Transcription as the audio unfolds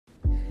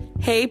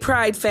Hey,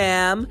 Pride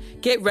fam.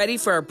 Get ready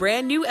for a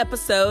brand new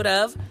episode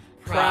of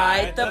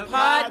Pride the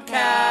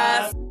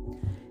Podcast.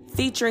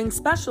 Featuring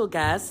special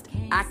guest,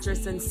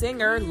 actress and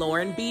singer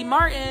Lauren B.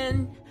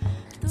 Martin.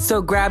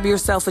 So grab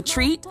yourself a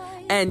treat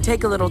and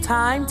take a little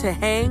time to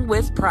hang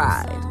with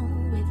Pride.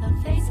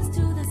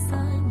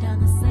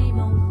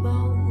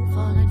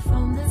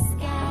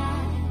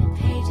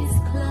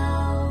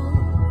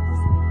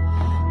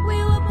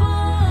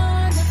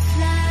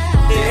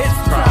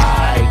 It's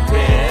Pride,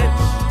 bitch.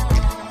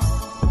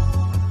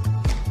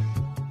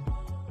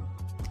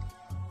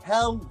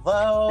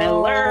 Hello.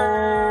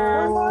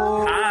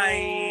 Hello.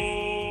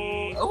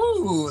 Hi.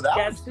 Ooh, that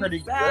Guess was pretty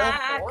who's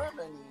back? good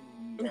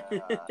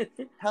for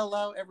me.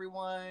 Hello,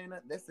 everyone.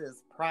 This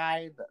is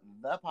Pride,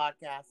 the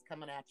podcast,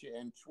 coming at you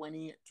in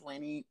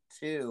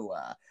 2022.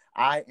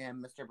 I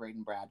am Mr.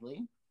 Braden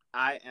Bradley.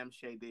 I am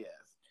Shay Diaz.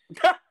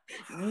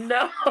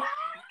 No.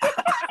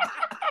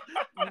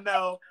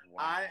 No, Wow.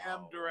 I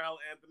am Darrell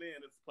Anthony,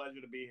 and it's a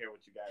pleasure to be here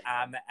with you guys.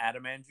 I'm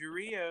Adam Andrew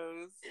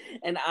Rios.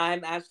 And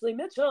I'm Ashley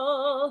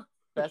Mitchell.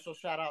 Special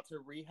shout out to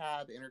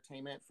Rehab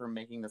Entertainment for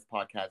making this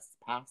podcast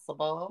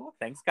possible.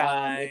 Thanks,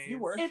 guys. If you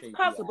were It's Shay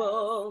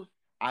possible. Diaz,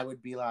 I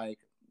would be like,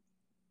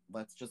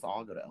 let's just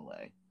all go to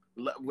LA.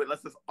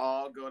 Let's just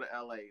all go to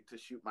LA to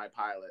shoot my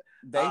pilot.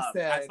 They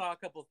said I saw a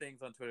couple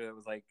things on Twitter that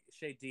was like,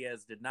 Shay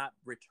Diaz did not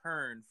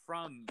return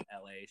from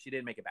LA. She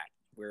didn't make it back.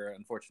 We're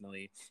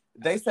unfortunately.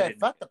 They she said,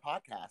 didn't fuck make the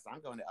podcast. I'm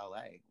going to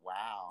LA.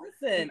 Wow.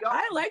 Listen,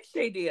 I like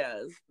Shay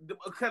Diaz.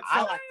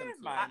 I like them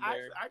too. Mind I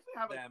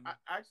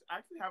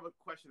actually have a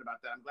question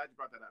about that. I'm glad you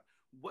brought that up.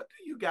 What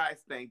do you guys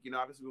think? You know,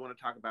 obviously we want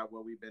to talk about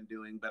what we've been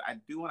doing, but I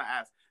do want to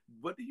ask,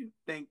 what do you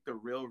think the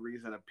real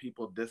reason of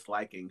people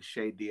disliking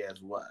Shay Diaz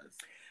was?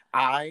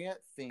 I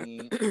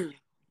think,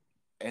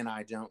 and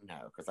I don't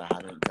know because I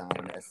haven't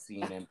done a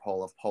CNN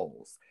poll of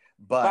polls.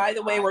 But By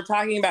the way, we're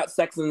talking about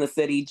Sex in the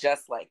City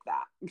just like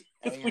that.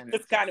 And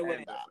That's kind of what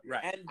and it is.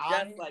 Right. And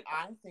I just like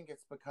that. I think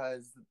it's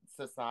because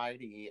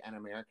society and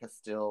America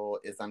still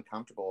is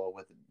uncomfortable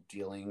with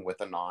dealing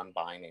with a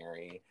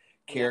non-binary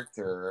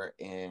character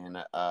in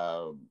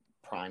a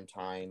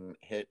primetime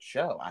hit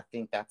show. I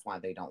think that's why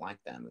they don't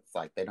like them. It's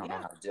like they don't know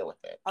how to deal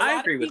with it. I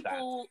agree with that.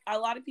 A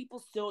lot of people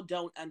still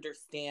don't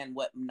understand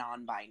what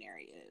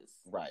non-binary is.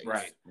 Right.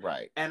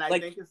 And I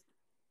Like- think it's.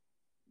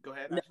 Go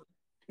ahead. No. Ashley.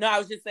 No, I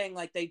was just saying,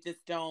 like, they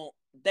just don't,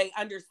 they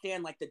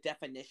understand, like, the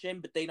definition,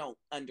 but they don't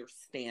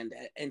understand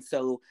it. And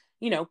so,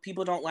 you know,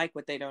 people don't like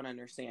what they don't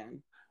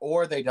understand.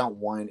 Or they don't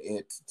want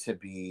it to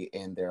be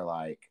in their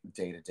like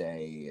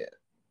day-to-day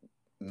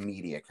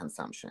media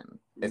consumption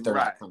if they're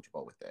Right. not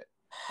comfortable with it.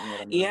 You know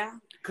what I mean? Yeah.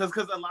 Because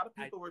a lot of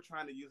people were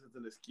trying to use it as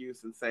an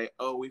excuse and say,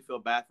 oh, we feel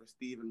bad for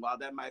Steve. And while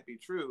that might be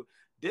true,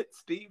 did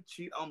Steve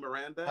cheat on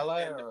Miranda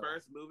in the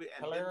first movie?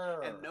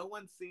 And no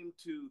one seemed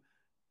to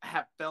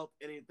have felt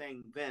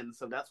anything then.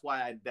 So that's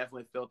why I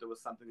definitely felt there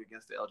was something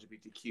against the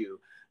LGBTQ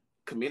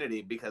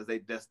community, because they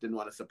just didn't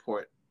want to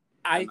support.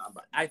 I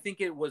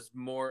think it was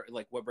more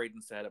like what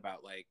Braden said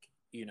about, like,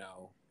 you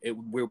know,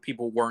 where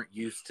people weren't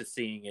used to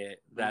seeing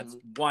it. That's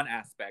one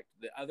aspect.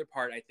 The other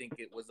part, I think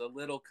it was a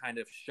little kind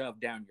of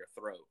shoved down your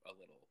throat a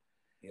little.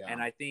 Yeah. And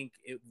I think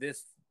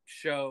this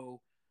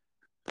show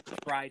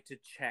tried to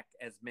check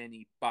as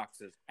many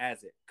boxes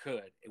as it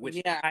could,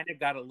 which kind of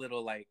got a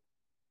little like,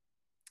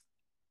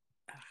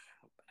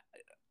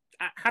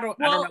 I don't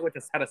know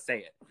how to say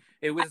it.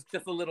 It was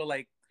just a little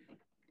like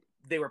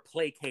they were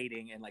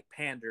placating and like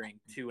pandering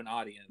to an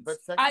audience.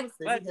 But Sex and the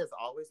City has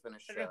always been a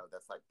show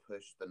that's like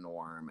pushed the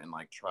norm and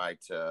like tried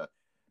to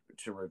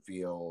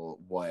reveal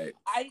what.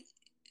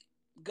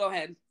 Go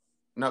ahead.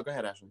 No, go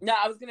ahead, Ashley. No,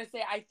 I was going to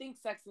say, I think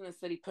Sex in the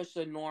City pushed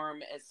the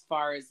norm as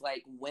far as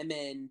like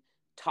women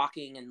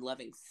talking and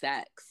loving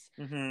sex.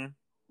 Mm-hmm.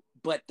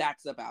 But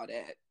that's about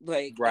it.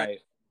 Like, right.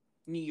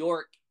 New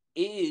York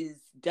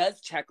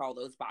does check all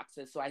those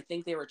boxes. So I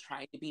think they were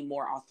trying to be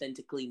more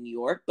authentically New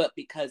York, but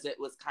because it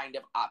was kind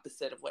of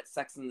opposite of what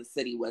Sex in the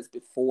City was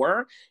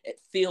before,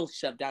 it feels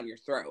shoved down your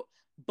throat.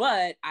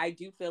 But I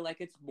do feel like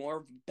it's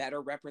more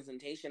better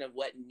representation of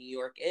what New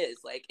York is.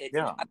 Like, it's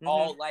not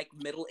all like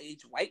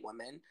middle-aged white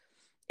women.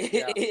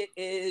 It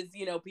is,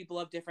 you know, people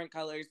of different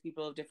colors,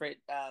 people of different,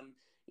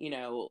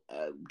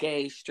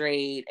 gay,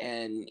 straight,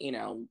 and, you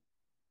know,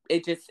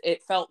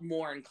 it felt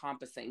more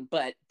encompassing,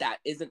 but that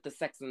isn't the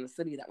Sex in the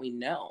City that we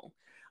know.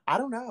 I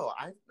don't know.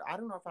 I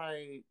don't know if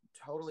I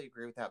totally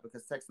agree with that,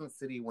 because Sex and the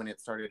City, when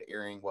it started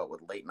airing,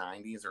 late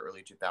 90s or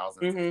early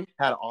 2000s,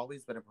 had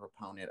always been a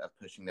proponent of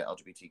pushing the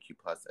LGBTQ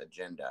plus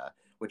agenda,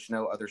 which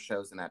no other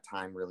shows in that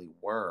time really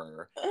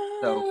were.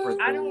 So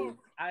I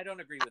don't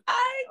agree with that.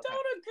 I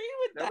don't agree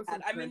with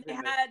that. I mean, they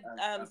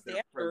had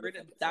Stanford.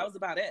 That was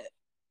about it.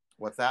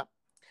 What's that?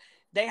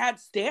 They had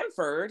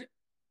Stanford.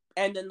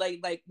 And then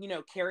like you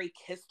know, Carrie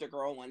kissed a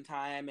girl one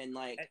time, and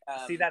like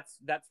see, that's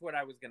what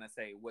I was gonna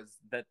say, was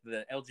that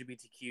the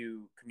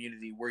LGBTQ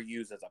community were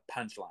used as a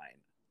punchline.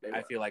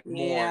 I feel like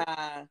more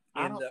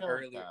in the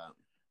early,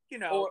 you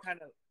know,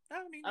 kind of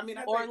I think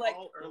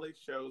all early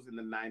shows in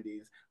the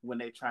 90s, when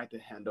they tried to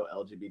handle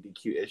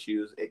LGBTQ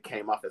issues, it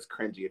came off as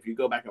cringy. If you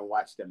go back and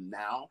watch them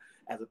now,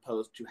 as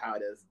opposed to how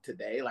it is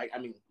today,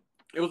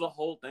 it was a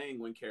whole thing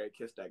when Carrie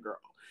kissed that girl.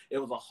 It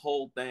was a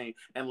whole thing.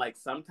 And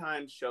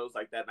sometimes shows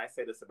like that, and I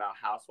say this about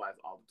Housewives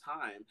all the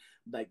time,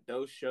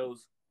 those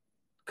shows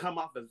come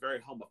off as very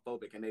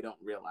homophobic and they don't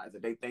realize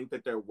it. They think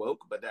that they're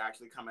woke, but they're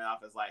actually coming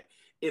off as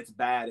it's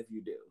bad if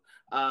you do.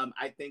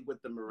 I think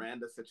with the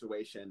Miranda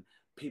situation,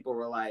 people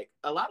were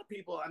a lot of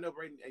people, I know,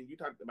 Braden, and you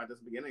talked about this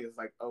at the beginning, it's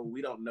oh,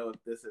 we don't know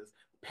if this is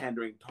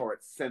pandering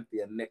towards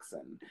Cynthia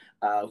Nixon,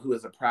 who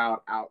is a proud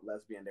out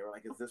lesbian. They were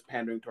is this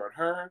pandering toward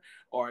her,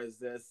 or is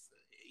this,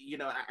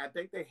 I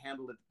think they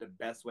handled it the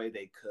best way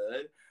they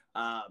could.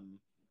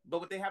 But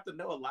what they have to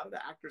know, a lot of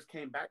the actors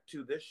came back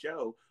to this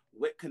show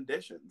with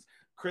conditions.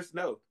 Chris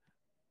Noth,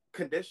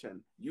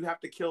 condition, you have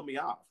to kill me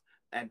off.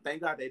 And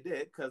thank God they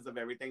did, because of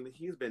everything that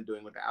he's been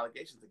doing with the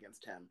allegations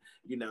against him.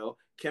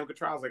 Kim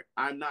Cattrall's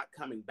I'm not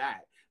coming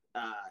back.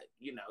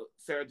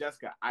 Sarah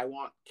Jessica, I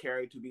want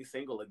Carrie to be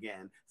single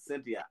again.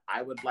 Cynthia,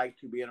 I would like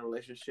to be in a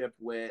relationship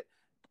with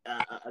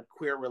a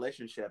queer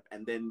relationship.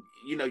 And then,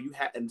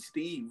 and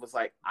Steve was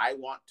I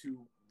want to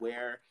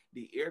wear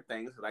the ear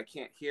things that I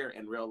can't hear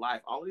in real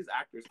life. All of these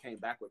actors came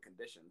back with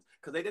conditions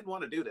because they didn't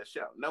want to do this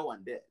show. No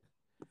one did.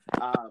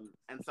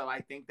 And so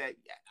I think that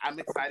I'm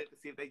excited to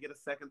see if they get a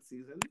second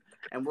season,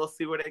 and we'll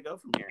see where they go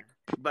from here.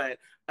 But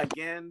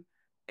again,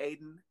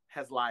 Aiden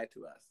has lied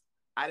to us.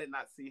 I did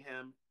not see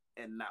him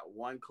in not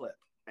one clip.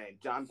 And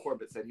John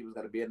Corbett said he was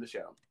going to be in the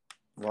show.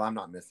 Well, I'm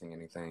not missing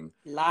anything.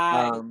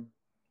 Lied.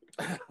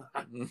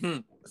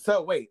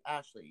 So wait,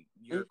 Ashley,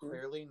 you're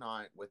clearly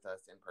not with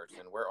us in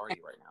person. Where are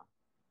you right now?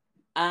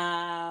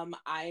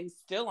 I'm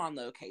still on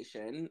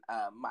location.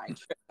 My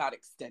trip got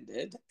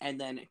extended and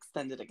then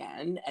extended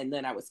again, and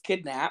then I was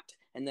kidnapped,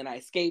 and then I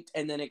escaped,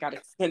 and then it got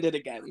extended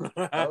again.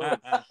 Oh,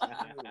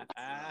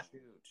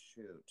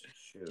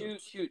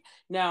 shoot.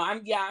 No,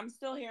 I'm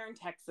still here in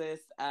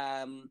Texas.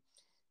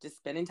 Just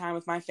spending time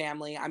with my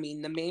family. I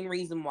mean, the main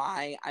reason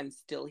why I'm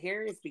still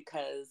here is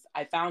because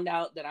I found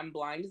out that I'm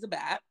blind as a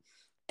bat.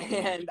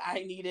 And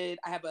I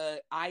have a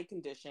eye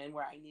condition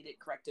where I needed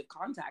corrective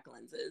contact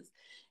lenses.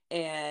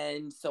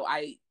 And so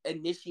I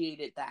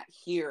initiated that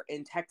here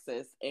in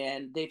Texas,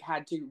 and they've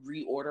had to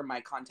reorder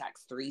my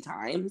contacts 3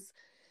 times.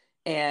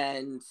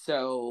 And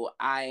so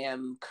I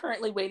am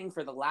currently waiting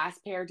for the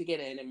last pair to get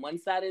in. And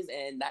once that is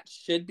in, that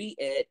should be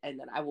it. And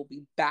then I will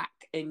be back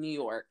in New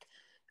York.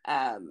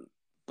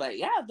 But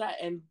yeah,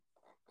 and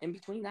in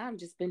between that, I've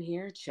just been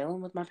here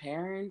chilling with my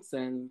parents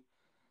and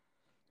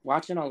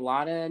watching a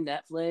lot of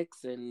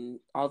Netflix and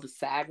all the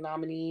SAG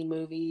nominee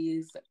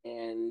movies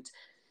and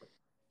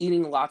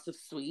eating lots of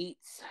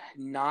sweets,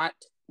 not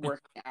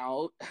working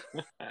out.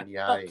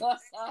 Yikes.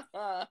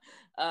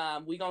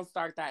 We gonna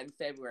start that in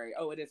February.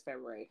 Oh, it is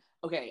February.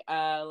 Okay,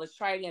 let's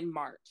try again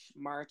March.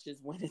 March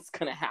is when it's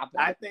gonna happen.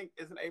 I think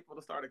isn't April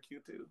the start of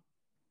Q2?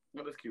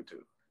 When is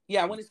Q2?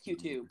 Yeah, when is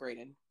Q2,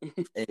 Braden?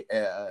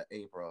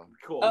 April.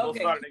 Cool. We'll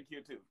start it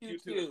in Q2.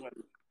 Q2 is when.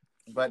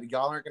 But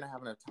y'all aren't going to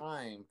have enough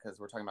time because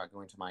we're talking about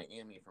going to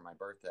Miami for my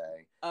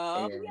birthday.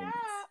 Oh, yeah.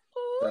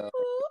 So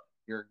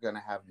you're going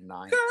to have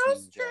 19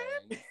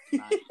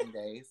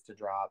 days to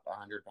drop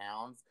 100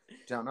 pounds.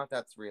 Don't know if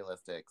that's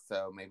realistic.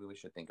 So maybe we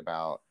should think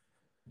about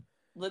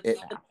let's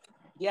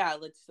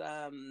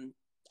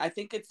I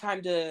think it's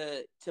time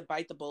to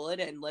bite the bullet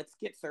and let's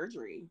get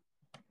surgery.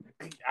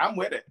 I'm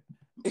with it.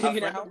 A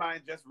friend of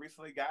mine just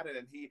recently got it,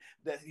 and he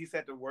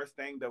said the worst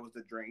thing that was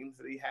the drains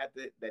that he had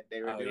that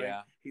they were doing.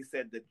 Yeah. He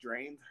said the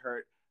drains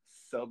hurt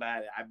so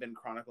bad. I've been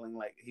chronicling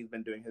he's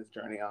been doing his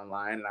journey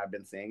online, and I've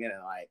been seeing it,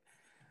 and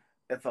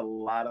it's a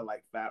lot of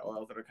fat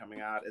oils that are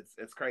coming out.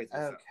 It's crazy.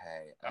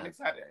 Okay, so I'm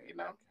excited,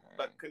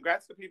 But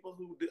congrats to people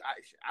who do.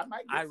 I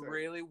might. I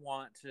really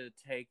want to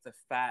take the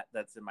fat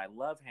that's in my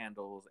love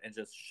handles and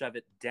just shove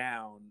it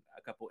down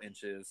a couple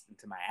inches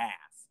into my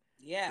ass.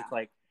 Yeah,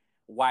 it's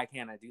why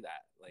can't I do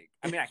that?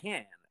 I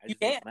can. I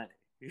just need money.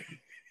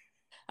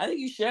 I think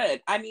you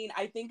should. I mean,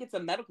 I think it's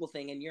a medical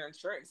thing, and your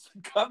insurance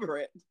should cover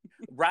it.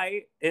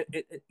 Right?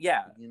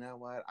 Yeah. You know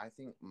what? I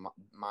think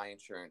my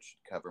insurance should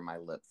cover my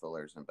lip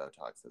fillers and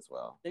Botox as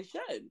well. They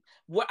should.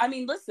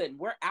 Listen,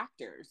 we're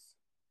actors.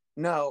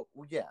 No.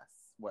 Yes.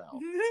 Well,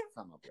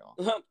 some of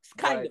y'all.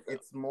 Kind of.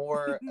 It's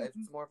more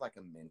of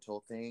a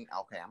mental thing.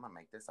 Okay, I'm gonna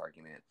make this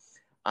argument.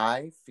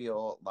 I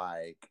feel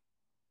like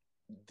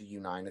the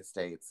United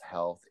States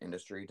health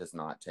industry does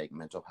not take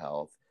mental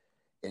health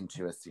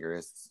into a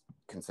serious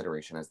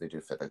consideration as they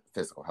do for the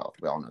physical health.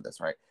 We all know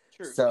this, right?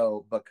 True.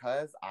 So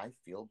because I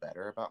feel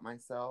better about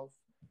myself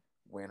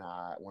when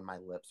my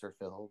lips are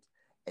filled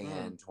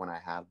and when I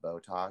have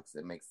Botox,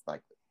 it makes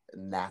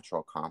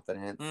natural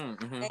confidence.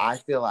 Mm-hmm. I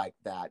feel like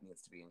that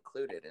needs to be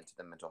included into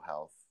the mental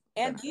health.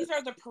 And these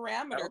are the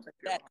parameters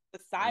that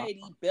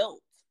society built.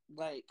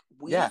 Like,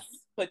 we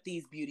put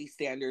these beauty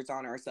standards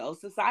on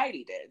ourselves.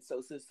 Society did.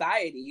 So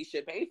society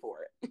should pay for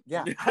it.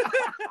 Yeah.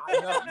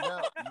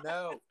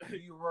 No.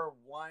 You were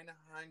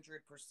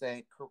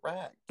 100%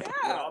 correct.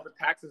 Yeah. All the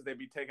taxes they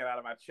be taking out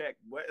of my check,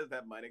 where is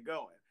that money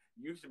going?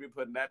 You should be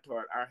putting that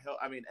toward our health.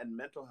 I mean, and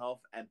mental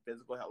health and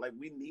physical health. Like,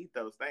 we need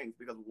those things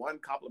because one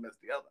complements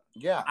the other.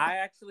 Yeah. I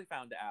actually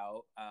found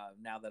out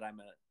now that I'm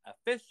an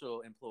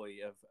official employee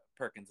of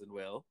Perkins and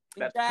Will.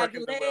 That's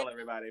Perkins and Will,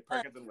 everybody.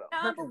 Perkins and Will.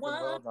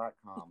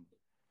 PerkinsandWill.com.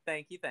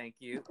 Thank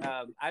you.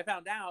 I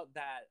found out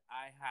that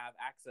I have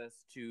access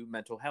to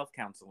mental health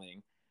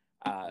counseling,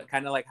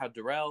 kind of like how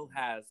Darrell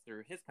has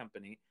through his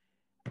company.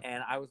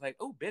 And I was like,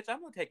 oh, bitch,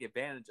 I'm going to take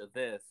advantage of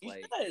this.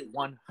 Like,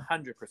 100%.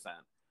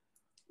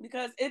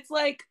 Because it's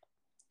like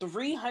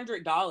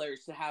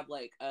 $300 to have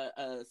like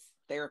a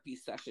therapy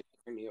session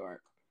in New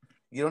York.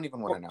 You don't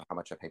even want to know how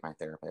much I pay my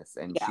therapist.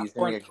 And she's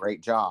doing a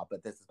great job,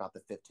 but this is about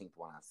the 15th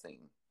one I've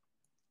seen.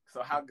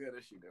 So how good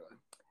is she doing?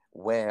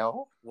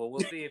 Well,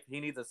 we'll see if he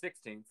needs a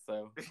 16th.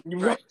 So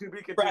right. To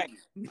be continued.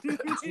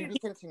 To be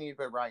continued,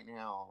 but right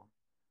now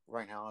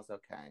is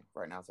okay.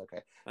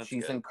 That's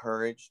She's good.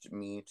 Encouraged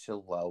me to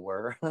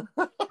lower.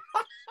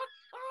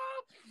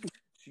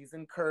 She's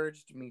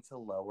encouraged me to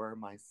lower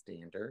my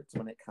standards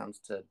when it comes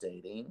to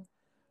dating.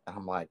 And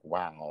I'm like,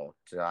 wow,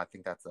 I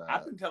think that's a.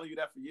 I've been telling you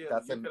that for years.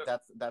 That's a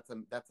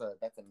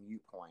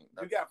mute point.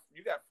 You got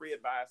free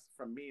advice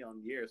from me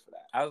on years for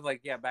that. I was like,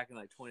 yeah, back in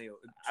like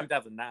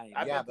 2009.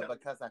 Yeah, but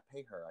because I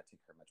pay her, I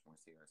take her much more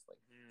seriously.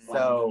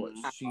 So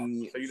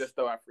So you just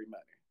throw out free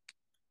money.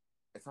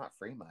 It's not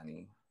free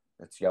money.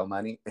 It's your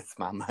money. It's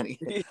my money.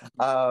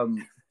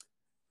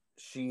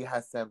 She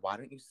has said, why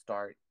don't you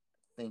start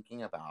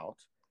thinking about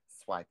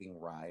swiping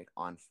right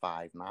on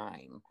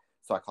 5'9".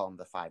 So I call them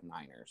the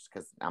 5'9ers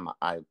because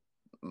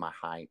my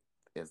height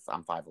is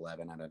I'm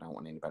 5'11" and I don't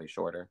want anybody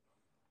shorter.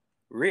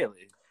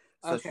 Really?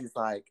 So she's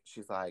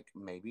like,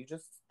 maybe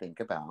just think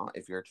about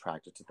if you're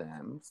attracted to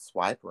them,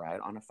 swipe right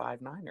on a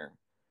 5'9er.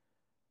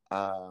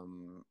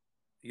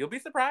 You'll be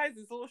surprised.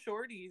 It's little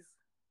shorties.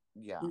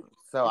 Yeah.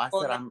 So I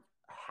said I'm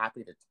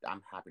happy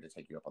to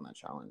take you up on that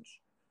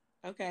challenge.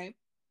 Okay.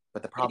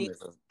 But the problem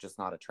is just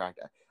not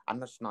attracted. I'm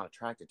just not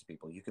attracted to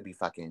people. You could be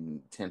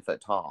fucking 10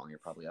 foot tall and you're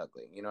probably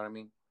ugly. You know what I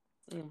mean?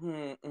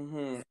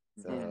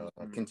 So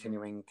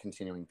continuing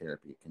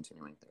therapy.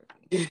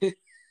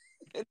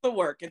 It's a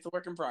work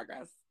in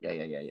progress.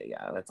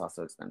 Yeah. That's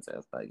also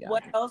expensive, but yeah.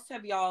 What else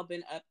have y'all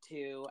been up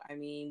to? I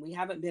mean, we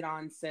haven't been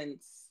on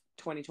since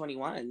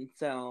 2021,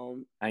 so.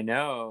 I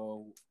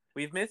know.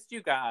 We've missed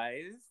you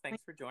guys.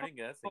 Thanks for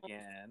joining us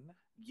again.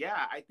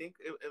 Yeah, I think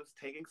it was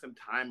taking some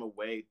time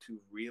away to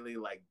really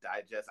like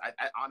digest. I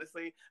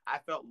honestly, I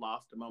felt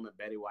lost the moment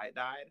Betty White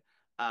died.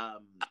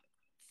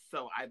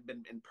 So I've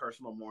been in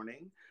personal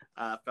mourning.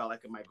 Felt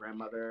like my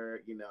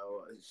grandmother, you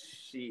know,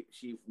 she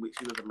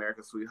was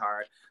America's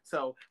sweetheart.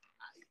 So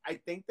I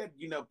think that,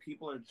 you know,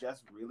 people are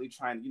just really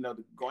trying, you know,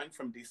 going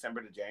from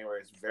December to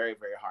January is very,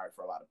 very hard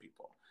for a lot of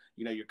people.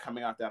 You know, you're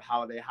coming off that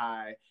holiday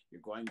high,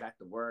 you're going back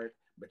to work,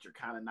 but you're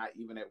kind of not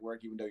even at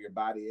work, even though your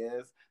body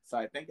is. So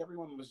I think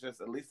everyone was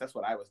just, at least that's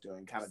what I was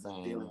doing, kind of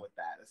dealing with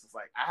that. It's just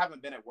like, I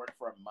haven't been at work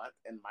for a month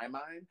in my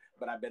mind,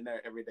 but I've been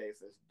there every day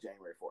since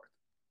January 4th.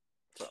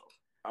 So,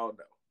 oh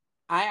no.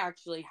 I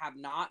actually have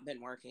not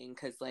been working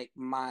because like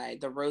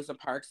the Rosa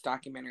Parks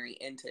documentary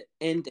ended.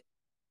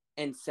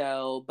 And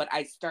so, but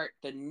I start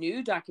the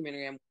new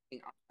documentary I'm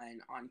working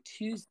on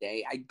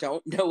Tuesday. I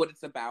don't know what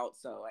it's about,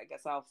 so I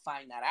guess I'll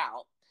find that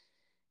out.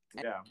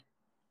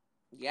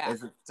 Yeah.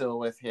 Is it still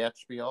with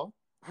HBO?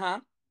 Huh?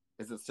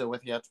 Is it still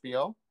with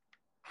HBO?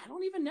 I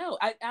don't even know.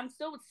 I'm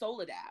still with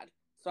Soledad,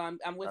 so I'm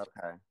with.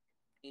 Okay.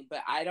 But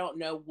I don't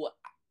know what.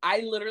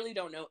 I literally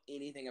don't know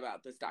anything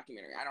about this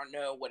documentary. I don't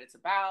know what it's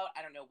about.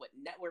 I don't know what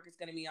network it's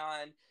going to be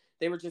on.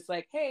 They were just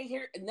like, hey,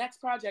 here, next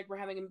project, we're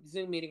having a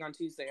Zoom meeting on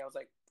Tuesday. I was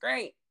like,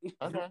 great.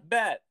 Okay.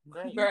 Bet.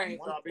 Great.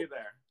 I'll be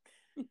there.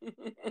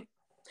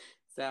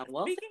 So,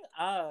 well. Speaking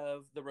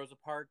of the Rosa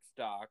Parks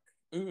doc,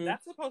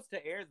 that's supposed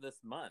to air this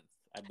month,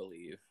 I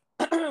believe.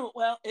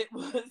 Well, it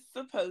was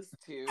supposed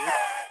to.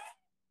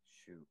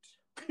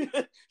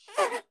 Shoot.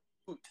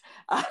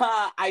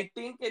 I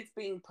think it's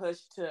being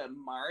pushed to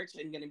March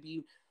and going to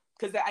be,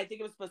 because I think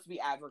it was supposed to be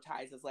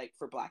advertised as like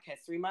for Black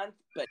History Month,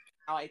 but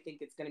now I think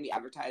it's going to be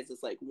advertised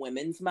as like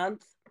Women's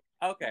Month.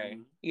 Okay.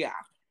 Yeah.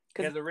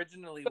 Because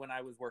originally when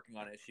I was working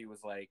on it, she was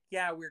like,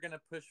 yeah, we're going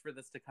to push for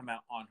this to come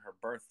out on her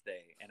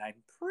birthday. And I'm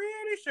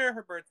pretty sure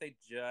her birthday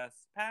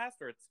just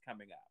passed or it's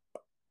coming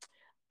up.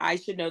 I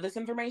should know this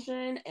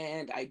information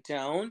and I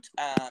don't.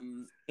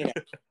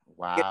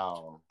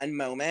 Wow. A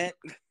moment.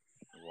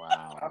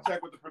 Wow. I'll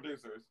check with the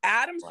producers.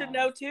 Adam should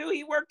know too.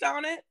 He worked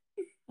on it.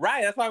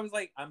 Right. That's why I was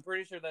like, I'm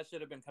pretty sure that should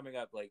have been coming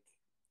up like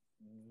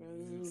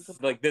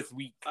this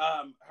week.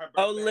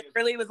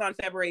 Literally it was on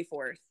February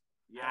 4th.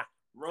 Yeah.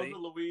 Rosa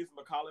Louise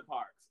Macaulay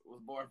Parks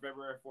was born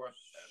February 4th.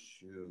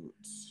 Shoot.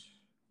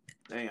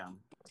 Damn.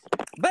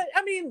 But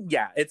I mean,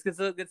 yeah, it's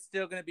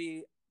still going to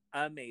be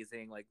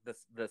amazing. Like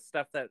the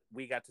stuff that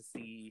we got to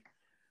see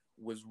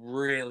was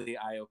really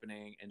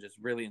eye-opening and just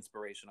really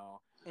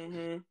inspirational.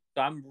 Mm-hmm.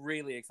 So I'm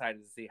really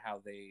excited to see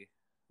how they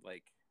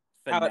like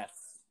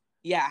finesse.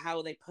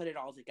 How they put it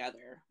all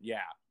together. Yeah.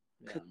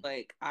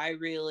 Like I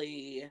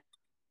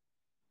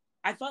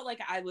felt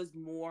like I was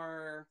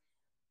more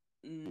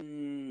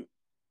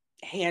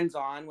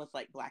hands-on with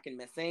like Black and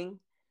Missing.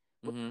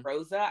 With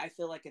Rosa, I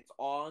feel like it's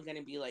all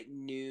gonna be like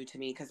new to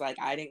me because like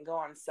I didn't go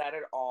on set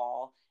at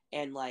all,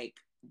 and like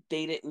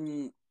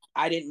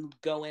I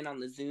didn't go in on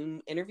the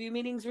Zoom interview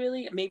meetings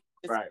really. Maybe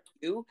just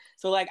you.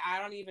 So like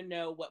I don't even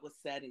know what was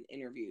said in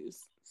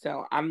interviews.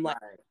 So I'm like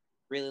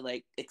really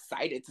like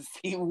excited to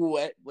see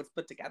what's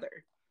put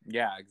together.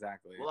 Yeah,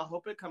 exactly. Well, I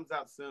hope it comes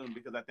out soon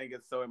because I think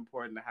it's so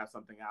important to have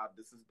something out.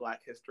 This is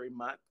Black History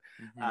Month,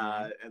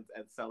 and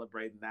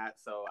celebrating that.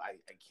 So I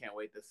can't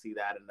wait to see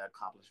that and the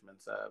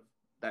accomplishments of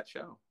that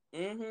show.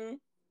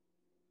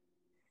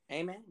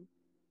 Amen.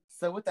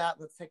 So with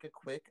that, let's take a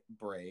quick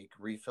break,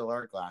 refill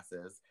our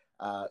glasses.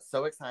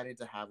 So excited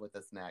to have with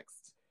us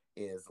next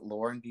is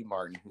Lauren B.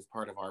 Martin, who's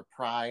part of our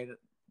Pride,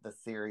 the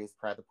series,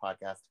 Pride the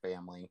Podcast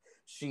family.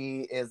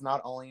 She is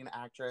not only an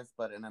actress,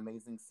 but an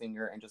amazing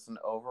singer and just an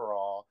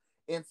overall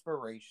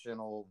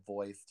inspirational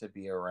voice to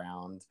be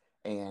around.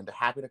 And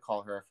happy to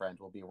call her a friend.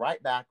 We'll be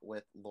right back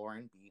with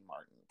Lauren B.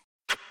 Martin.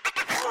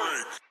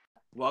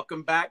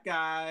 Welcome back,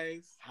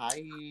 guys.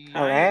 Hi.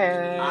 Hello.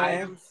 I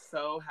am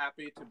so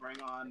happy to bring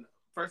on,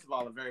 first of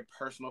all, a very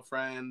personal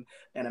friend,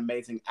 an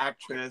amazing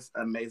actress,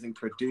 amazing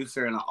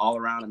producer, and an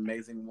all-around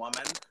amazing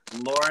woman,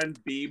 Lauren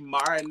B.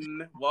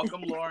 Martin.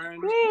 Welcome,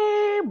 Lauren.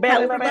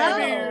 Hello.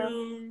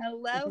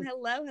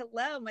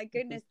 My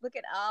goodness, look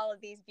at all of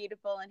these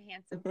beautiful and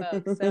handsome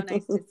folks. So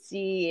nice to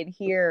see and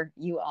hear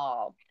you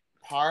all.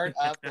 Part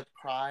of the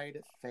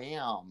Pride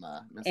fam,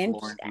 Miss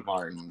Lauren B.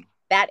 Martin.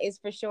 That is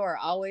for sure.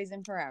 Always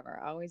and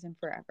forever.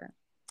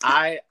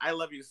 I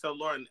love you. So,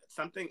 Lauren,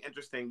 something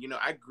interesting.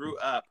 I grew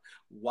up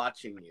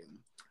watching you.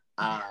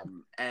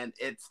 And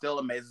it still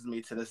amazes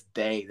me to this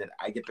day that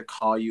I get to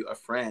call you a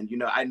friend.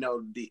 I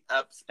know the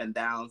ups and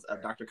downs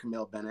of Dr.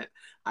 Camille Bennett.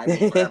 I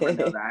will forever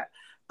know that.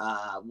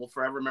 We'll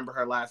forever remember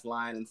her last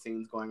line and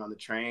scenes going on the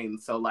train.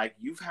 So, like,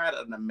 you've had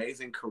an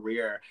amazing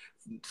career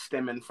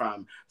stemming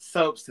from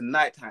soaps to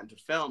nighttime to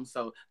film.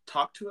 So,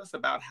 talk to us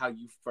about how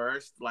you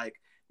first,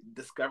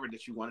 discovered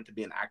that you wanted to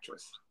be an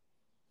actress.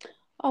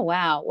 Oh,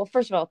 wow. Well,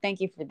 first of all, thank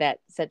you for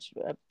that. Such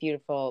a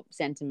beautiful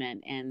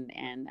sentiment. And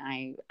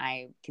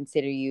I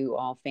consider you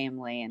all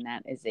family. And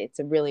it's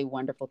a really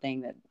wonderful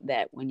thing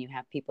that when you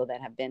have people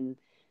that have been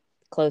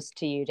close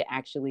to you to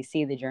actually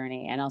see the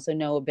journey and also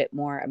know a bit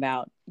more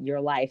about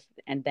your life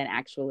and then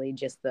actually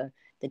just the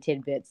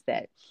tidbits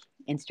that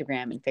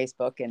Instagram and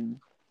Facebook and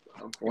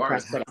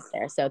press put out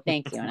there. So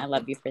thank you. And I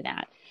love you for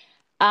that.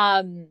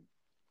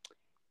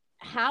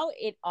 How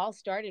it all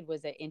started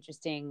was an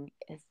interesting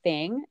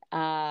thing.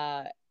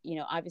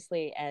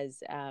 Obviously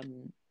as a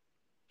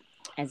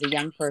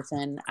young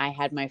person, I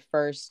had my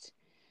first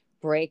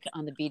break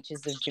on the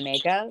beaches of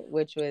Jamaica,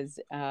 which was,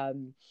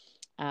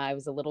 I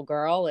was a little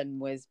girl and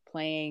was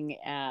playing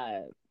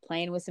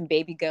with some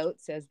baby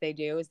goats as they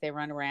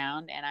run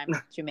around. And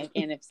I'm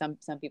Jamaican, if some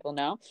people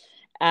know.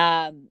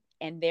 And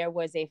there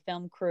was a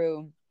film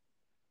crew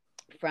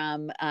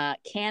from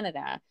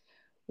Canada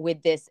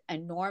with this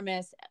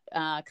enormous,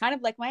 kind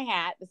of like my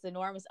hat, this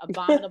enormous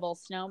abominable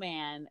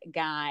snowman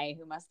guy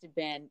who must have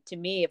been, to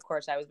me, of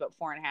course, I was about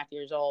 4.5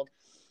 years old,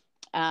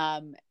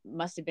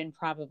 must have been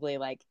probably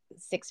like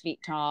 6 feet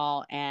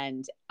tall.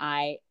 And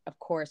I, of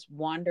course,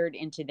 wandered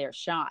into their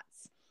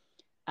shots.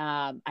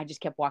 I just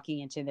kept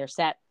walking into their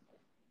set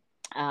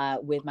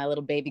with my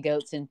little baby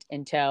goats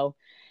in tow.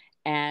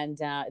 And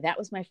that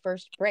was my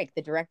first break.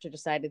 The director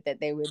decided that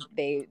they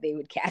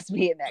would cast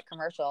me in that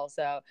commercial.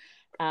 So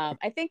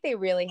I think they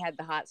really had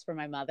the hots for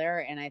my mother,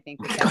 and I think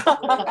that's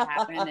really what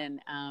happened.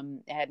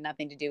 And it had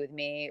nothing to do with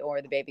me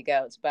or the baby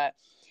goats, but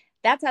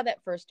that's how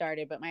that first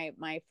started. But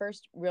my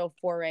first real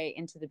foray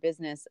into the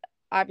business,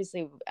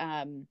 obviously,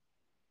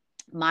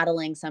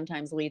 modeling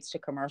sometimes leads to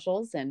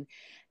commercials, and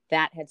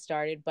that had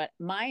started. But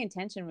my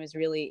intention was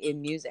really in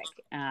music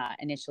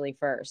initially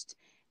first,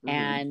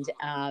 and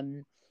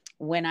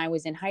when I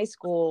was in high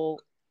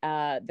school,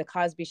 the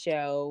Cosby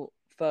Show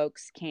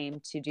folks came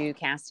to do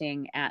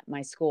casting at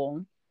my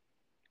school.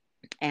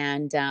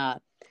 And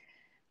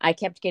I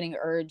kept getting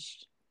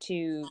urged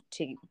to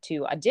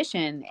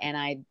audition. And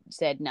I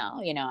said,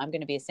 no, I'm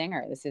going to be a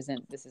singer. This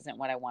isn't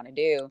what I want to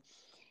do.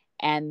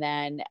 And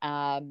then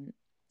I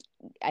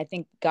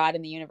think God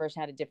and the universe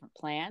had a different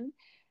plan.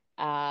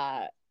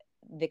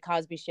 The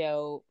Cosby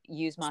Show,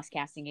 Hughes Moss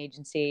Casting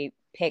Agency,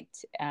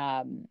 picked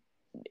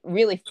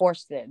really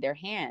forced their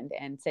hand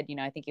and said,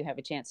 I think you have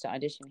a chance to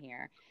audition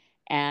here.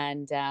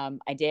 And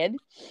I did,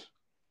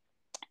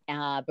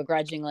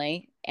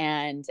 begrudgingly.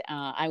 And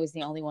I was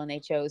the only one they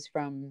chose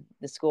from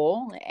the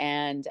school.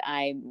 And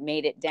I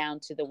made it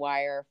down to the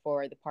wire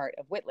for the part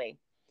of Whitley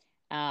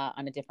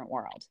on A Different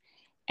World.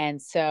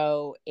 And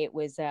so it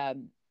was a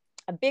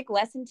big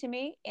lesson to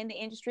me in the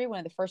industry. One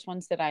of the first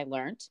ones that I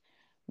learned.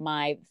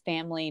 My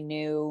family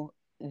knew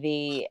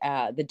the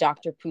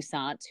Dr.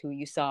 Poussant, who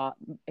you saw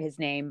his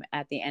name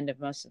at the end of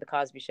most of the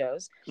Cosby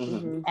shows.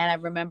 And I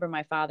remember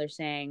my father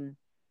saying,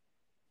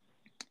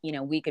 you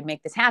know, we could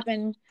make this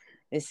happen.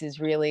 This is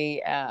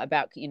really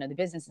about, you know, the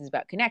business is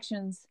about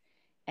connections.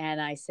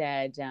 And I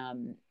said,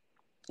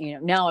 you know,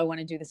 no, I want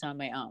to do this on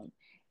my own.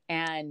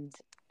 And,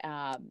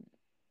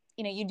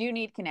 you know, you do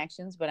need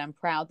connections, but I'm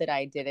proud that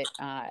I did it,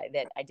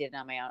 that I did it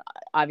on my own.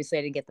 Obviously,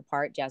 I didn't get the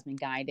part. Jasmine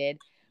Guy did.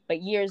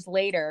 But years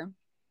later,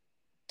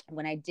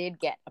 when I did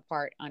get a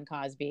part on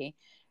Cosby,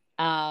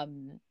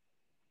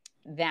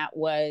 that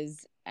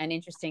was an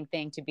interesting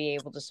thing to be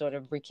able to sort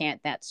of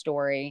recant that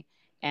story.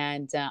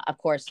 And of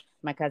course,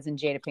 my cousin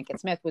Jada Pinkett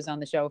Smith was on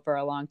the show for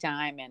a long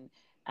time. And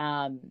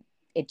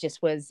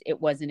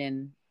it wasn't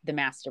in the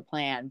master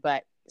plan.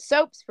 But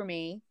soaps for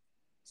me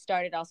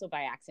started also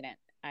by accident.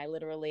 I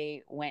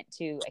literally went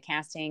to a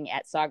casting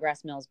at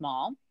Sawgrass Mills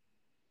Mall,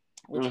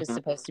 which was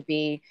supposed to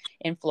be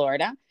in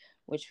Florida,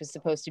 which was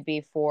supposed to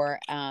be for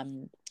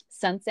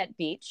Sunset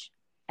Beach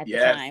at the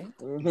time.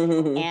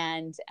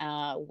 And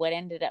what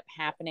ended up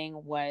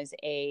happening was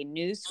a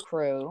news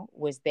crew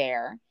was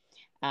there.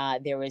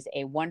 There was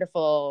a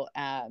wonderful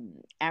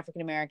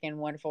African-American,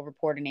 wonderful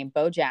reporter named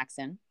Bo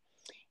Jackson.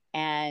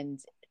 And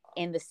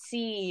in the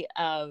sea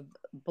of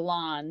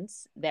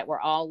blondes that were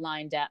all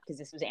lined up, because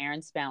this was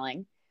Aaron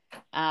Spelling,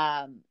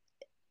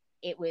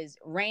 it was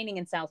raining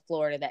in South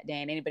Florida that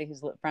day. And anybody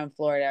who's from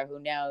Florida who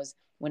knows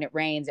when it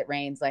rains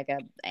like a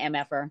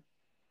MFer.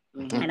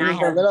 And I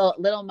had a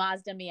little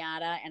Mazda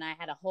Miata, and I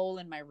had a hole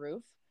in my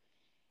roof.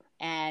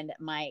 And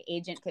my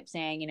agent kept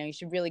saying, you know, you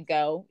should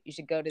go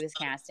to this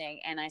casting.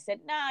 And I said,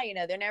 no, you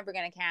know, they're never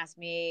going to cast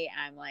me.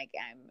 I'm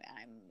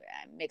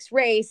mixed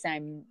race.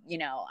 I'm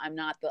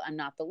not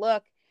the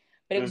look.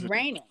 But it was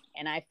raining.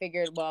 And I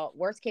figured, well,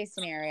 worst case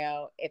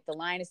scenario, if the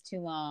line is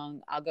too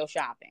long, I'll go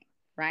shopping.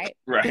 Right.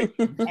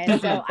 And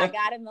so I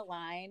got in the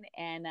line,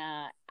 and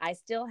I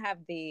still have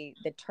the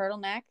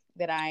turtleneck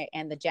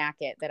and the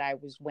jacket that I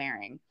was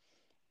wearing.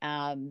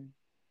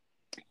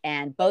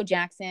 And Bo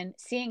Jackson,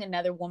 seeing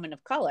another woman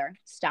of color,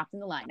 stopped in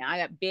the line. Now I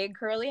got big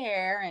curly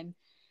hair, and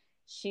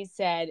she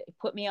said,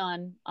 put me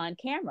on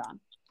camera.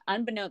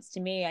 Unbeknownst to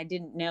me, I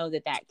didn't know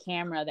that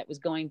camera that was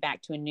going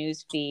back to a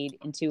news feed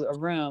into a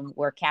room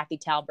where Kathy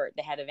Talbert,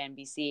 the head of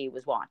NBC,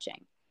 was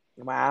watching.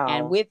 Wow.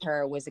 And with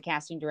her was a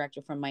casting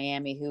director from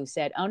Miami who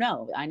said, oh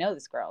no, I know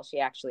this girl. She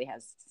actually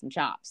has some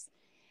chops.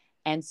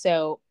 And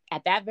so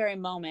at that very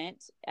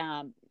moment,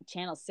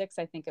 Channel 6,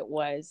 I think it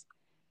was,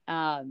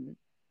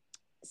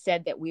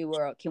 said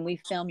that can we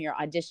film your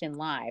audition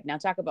live? Now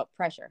talk about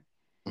pressure.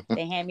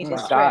 They hand me the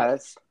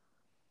script.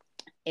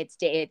 It's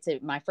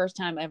my first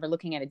time ever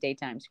looking at a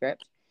daytime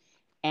script.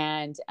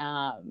 And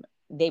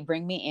they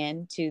bring me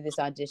in to this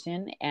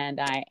audition, and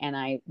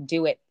I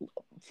do it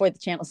for the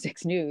Channel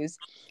 6 News,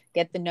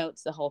 get the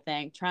notes, the whole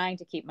thing, trying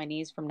to keep my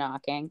knees from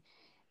knocking.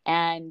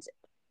 And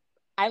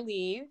I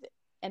leave,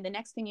 and the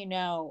next thing you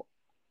know,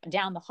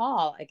 down the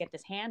hall, I get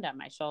this hand on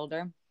my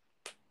shoulder,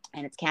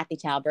 and it's Kathy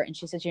Talbert. And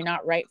she says, you're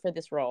not right for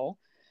this role,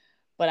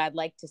 but I'd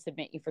like to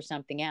submit you for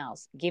something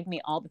else. Give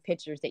me all the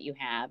pictures that you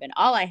have. And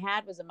all I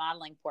had was a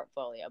modeling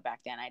portfolio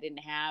back then. I didn't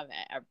have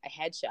a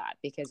headshot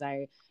because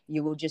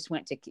you just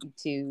went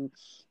to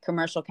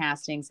commercial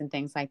castings and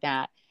things like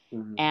that.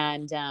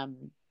 And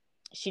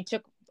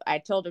I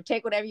told her,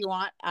 take whatever you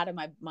want out of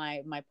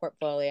my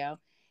portfolio.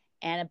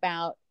 And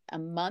about a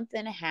month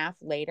and a half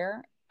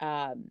later,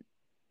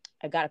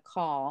 I got a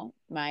call.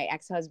 My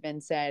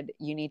ex-husband said,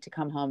 you need to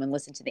come home and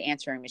listen to the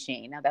answering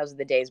machine. Now, those are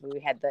the days where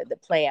we had the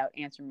play out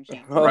answering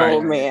machine.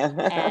 Oh, man.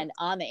 And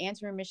on the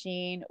answering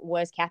machine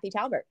was Kathy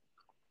Talbert.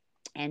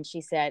 And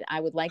she said, I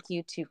would like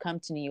you to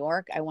come to New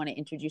York. I want to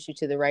introduce you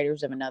to the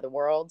writers of Another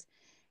World.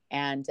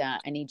 And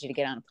I need you to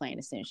get on a plane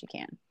as soon as you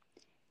can.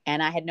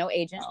 And I had no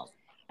agent. Wow.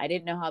 I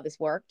didn't know how this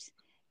worked.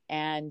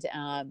 And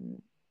there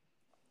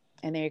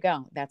you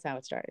go. That's how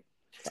it started.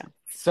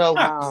 So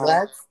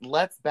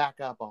let's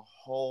back up a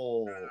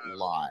whole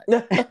lot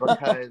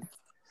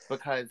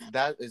because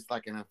that is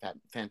like a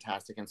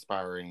fantastic,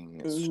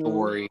 inspiring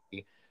story,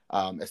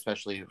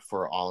 especially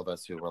for all of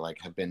us who were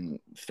have been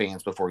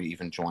fans before you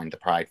even joined the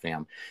Pride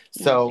fam.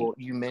 So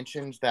you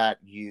mentioned that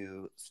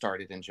you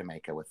started in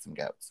Jamaica with some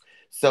goats.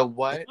 So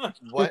what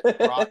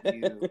brought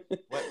you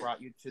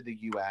to the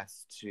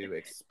U.S. to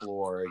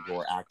explore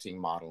your acting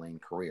modeling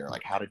career?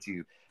 Like, how did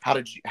you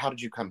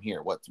come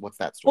here? What's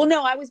that story? Well,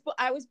 no, I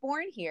was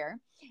born here.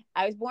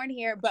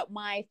 But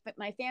my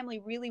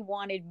family really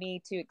wanted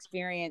me to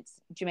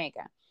experience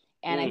Jamaica.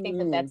 And I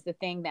think that's the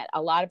thing that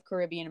a lot of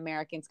Caribbean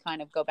Americans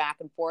kind of go back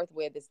and forth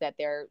with, is that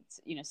they're,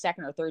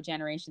 second or third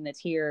generation that's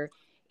here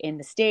in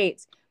the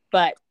States,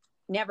 but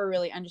never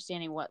really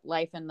understanding what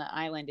life in the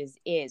island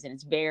is. And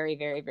it's very,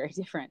 very, very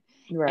different.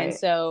 Right. And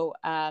so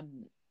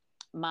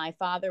my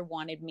father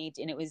wanted me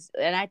to,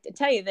 and I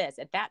tell you this,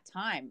 at that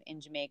time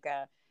in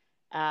Jamaica,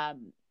 I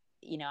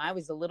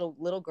was a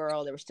little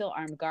girl. There were still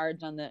armed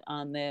guards on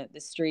the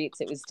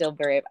streets. It was still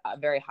a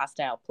very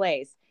hostile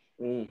place.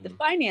 The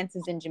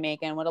finances in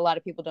Jamaica, and what a lot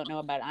of people don't know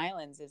about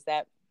islands, is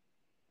that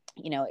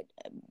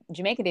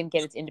Jamaica didn't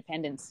get its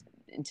independence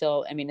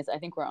until, I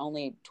think we're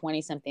only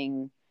 20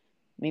 something,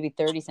 maybe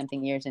 30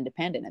 something years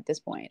independent at this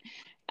point.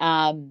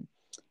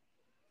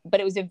 But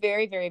it was a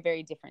very, very,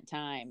 very different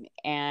time.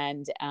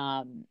 And,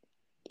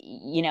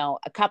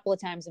 a couple of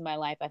times in my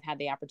life, I've had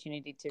the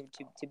opportunity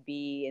to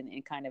be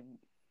and kind of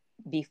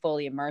be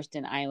fully immersed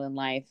in island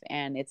life.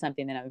 And it's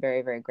something that I'm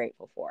very, very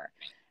grateful for.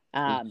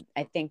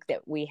 I think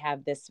that we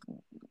have this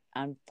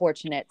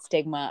unfortunate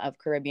stigma of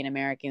Caribbean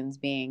Americans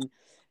being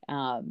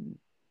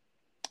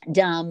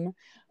dumb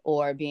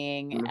or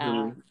being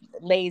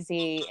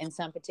lazy in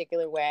some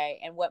particular way.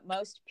 And what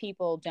most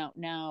people don't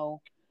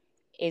know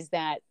is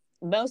that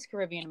most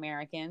Caribbean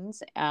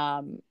Americans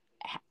are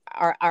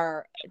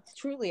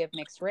truly of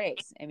mixed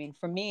race. I mean,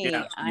 for me,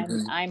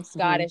 I'm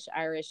Scottish,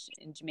 Irish,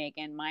 and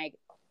Jamaican. My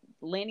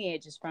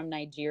lineage is from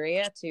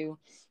Nigeria to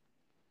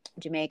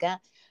Jamaica.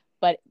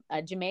 But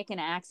a Jamaican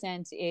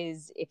accent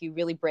is, if you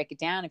really break it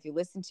down, if you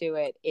listen to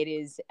it,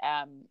 it's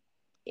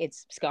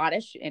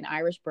Scottish and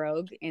Irish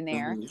brogue in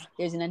there.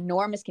 There's an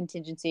enormous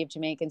contingency of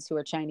Jamaicans who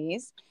are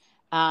Chinese.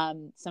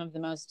 Some of the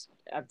most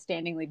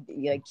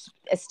outstandingly,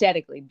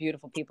 aesthetically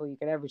beautiful people you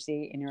could ever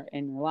see in your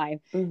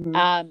life.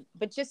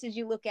 But just as if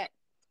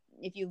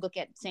you look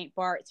at St.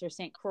 Bart's or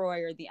St.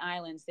 Croix or the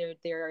islands,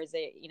 there is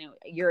a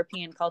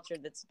European culture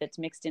that's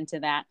mixed into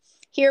that.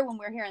 Here, when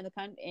we're here in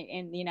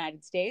the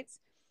United States,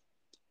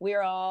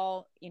 we're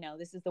all,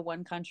 this is the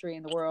one country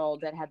in the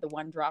world that had the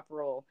one drop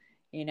rule.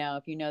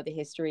 If you know the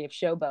history of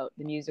Showboat,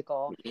 the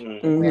musical,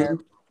 where,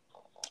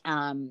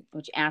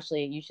 which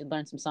Ashley, you should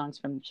learn some songs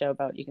from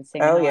Showboat. You can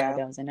sing a lot of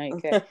those. I know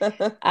you could.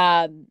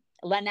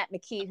 Lynette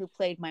McKee, who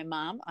played my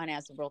mom on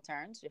As the World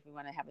Turns, if we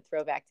want to have a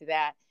throwback to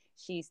that,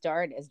 she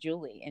starred as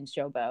Julie in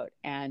Showboat,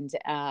 and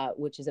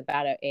which is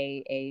about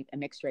a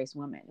mixed race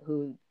woman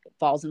who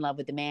falls in love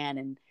with the man,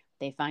 and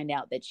they find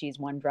out that she's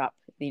one drop,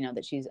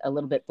 that she's a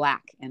little bit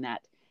black, and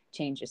that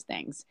changes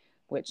things,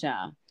 which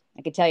I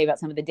could tell you about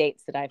some of the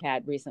dates that I've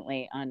had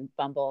recently on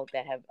Bumble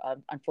that have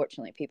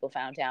unfortunately people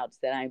found out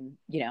that I'm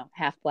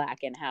half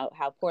black, and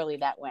how poorly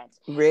that went.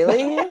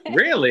 Really?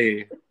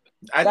 Really?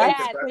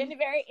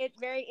 It's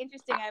very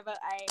interesting. I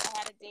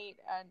had a date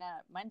on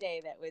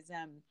Monday that was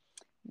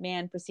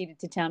man proceeded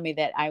to tell me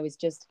that I was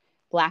just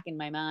black in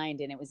my mind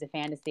and it was a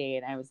fantasy,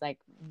 and I was like,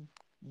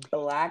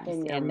 black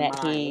in your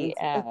mind.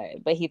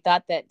 But he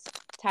thought that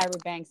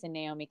Tyra Banks and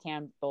Naomi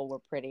Campbell were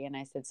pretty, and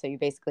I said, so you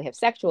basically have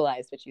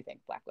sexualized what you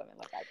think black women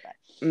look like. But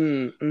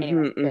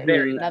anyway,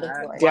 another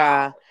story.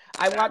 Yeah,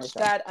 I watched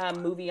that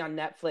movie on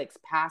Netflix,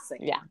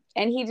 Passing. Yeah,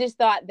 and he just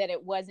thought that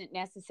it wasn't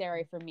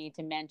necessary for me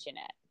to mention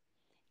it,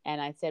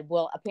 and I said,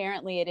 well,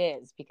 apparently it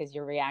is, because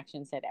your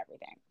reaction said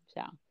everything.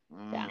 So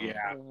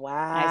yeah.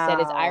 Wow. I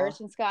said, as Irish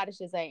and Scottish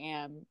as I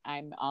am,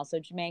 I'm also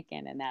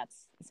Jamaican, and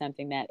that's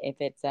something that if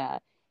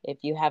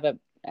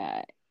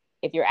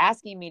you're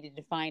asking me to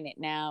define it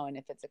now, and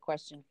if it's a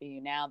question for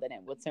you now, then it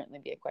would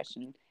certainly be a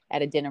question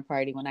at a dinner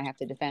party when I have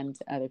to defend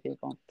other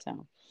people.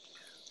 So,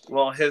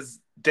 well, his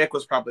dick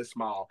was probably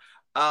small.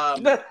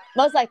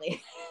 Most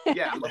likely.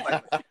 Yeah, most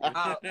likely.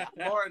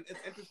 Lauren,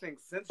 it's interesting,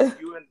 since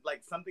you and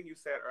something you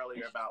said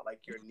earlier about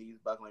your knees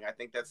buckling. I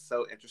think that's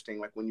so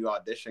interesting. When you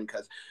audition,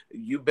 because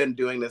you've been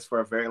doing this for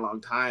a very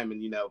long time,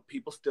 and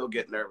people still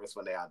get nervous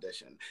when they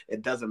audition.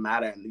 It doesn't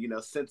matter, and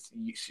since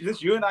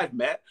you and I've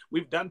met,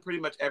 we've done pretty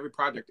much every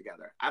project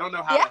together. I don't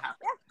know how that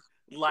happened.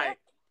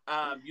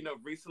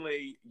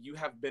 Recently you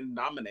have been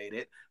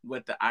nominated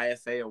with the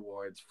ISA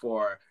Awards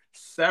for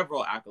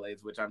several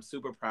accolades, which I'm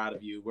super proud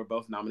of you. We're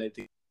both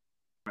nominated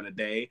on a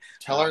day.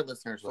 Tell our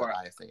listeners what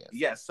ISA is.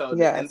 Yes, so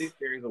the Indie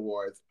Series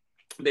Awards,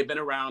 they've been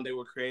around. They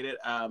were created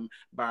by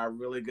our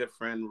really good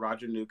friend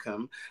Roger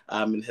Newcomb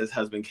and his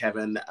husband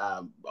Kevin.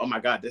 Oh my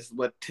God, this is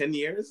 10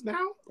 years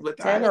now? With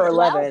 10 or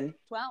 11?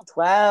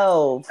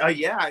 12. Oh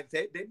yeah,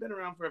 they've been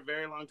around for a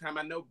very long time.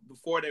 I know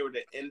before they were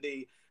the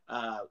Indie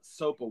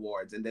Soap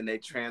Awards, and then they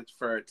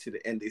transferred to the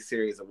Indie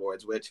Series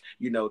Awards, which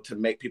to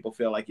make people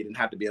feel like you didn't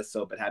have to be a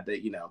soap, it had to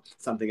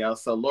something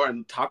else. So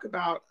Lauren, talk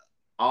about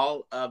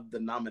all of the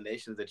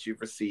nominations that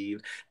you've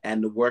received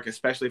and the work,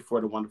 especially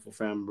for the wonderful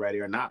film Ready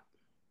or Not.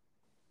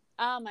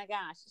 Oh my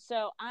gosh.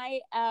 So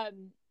I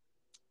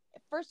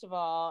first of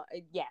all,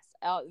 yes,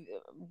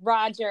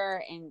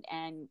 Roger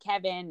and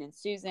Kevin and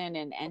Susan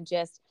and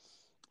just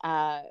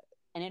an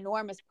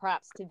enormous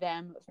props to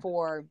them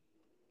for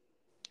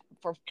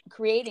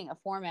creating a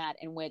format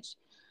in which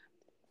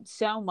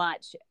so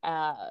many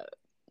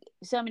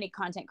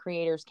content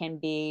creators can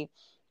be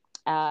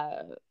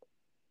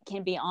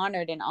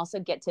honored and also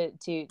get to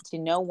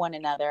know one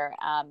another.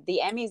 The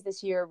Emmys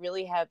this year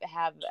really have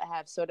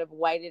sort of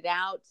whited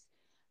out.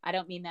 I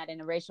don't mean that in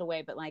a racial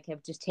way, but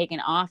have just taken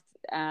off,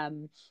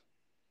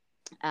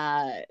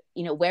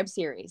 web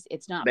series.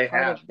 It's not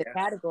part of the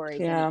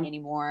categories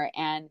anymore.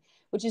 And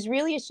which is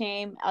really a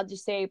shame. I'll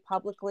just say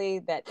publicly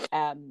that,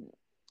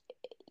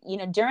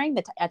 during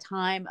a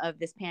time of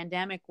this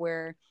pandemic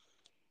where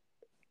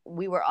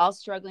we were all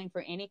struggling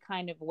for any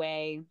kind of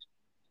way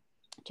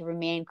to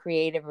remain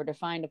creative or to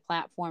find a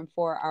platform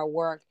for our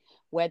work,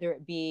 whether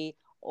it be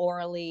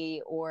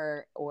orally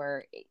or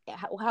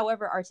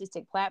however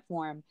artistic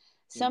platform,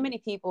 so many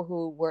people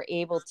who were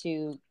able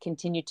to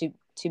continue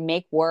to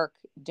make work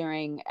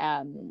during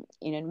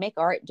make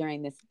art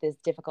during this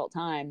difficult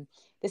time.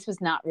 This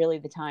was not really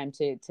the time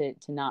to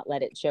not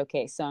let it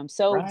showcase. So I'm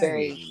so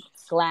very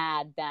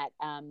glad that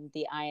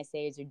the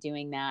ISAs are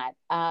doing that.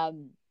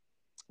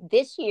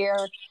 This year,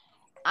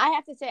 I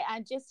have to say,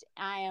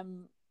 I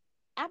am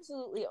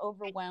absolutely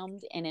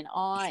overwhelmed and in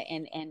awe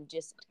and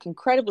just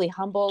incredibly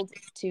humbled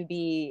to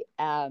be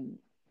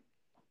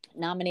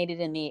nominated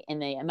in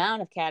the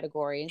amount of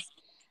categories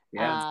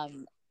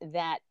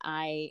that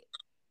I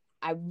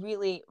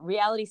really,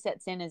 Reality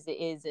Sets In is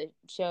a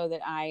show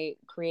that I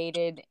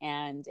created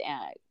and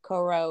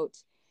co-wrote,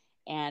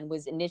 and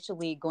was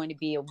initially going to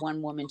be a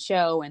one-woman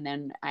show, and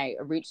then I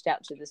reached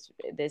out to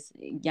this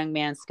young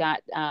man,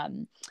 Scott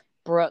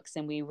Brooks,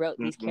 and we wrote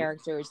these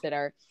characters that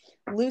are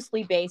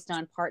loosely based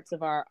on parts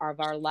of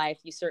our life.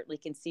 You certainly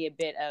can see a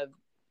bit of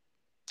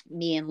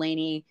me and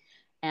Lainey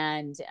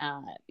and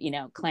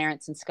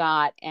Clarence and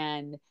Scott,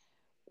 and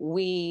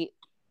we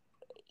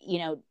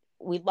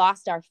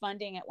lost our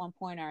funding at one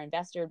point. Our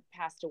investor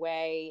passed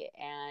away,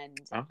 and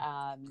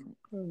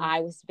I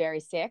was very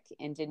sick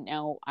and didn't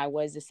know I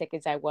was as sick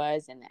as I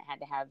was, and I had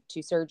to have 2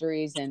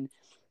 surgeries. And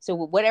so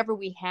whatever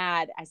we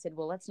had, I said,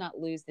 well, let's not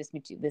lose this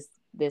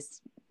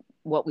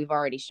what we've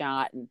already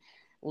shot, and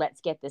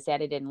let's get this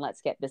edited and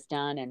let's get this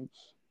done. And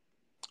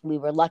we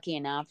were lucky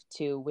enough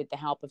to, with the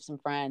help of some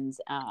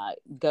friends,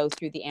 go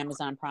through the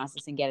Amazon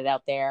process and get it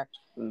out there.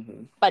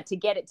 But to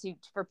get it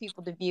for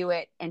people to view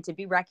it and to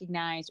be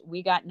recognized,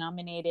 we got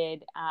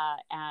nominated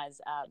as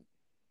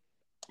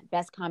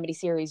Best Comedy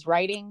Series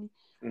Writing,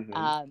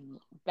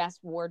 Best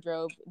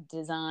Wardrobe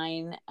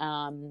Design,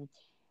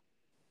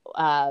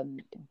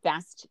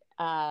 Best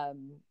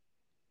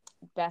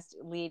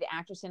Lead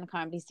Actress in a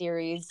Comedy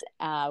Series,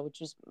 which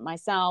was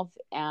myself,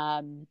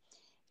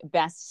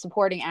 Best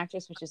Supporting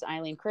Actress, which is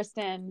Eileen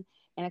Kristen,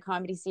 in a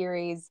comedy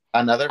series.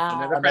 Another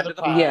friend of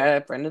the pod. Yeah,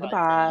 friend of the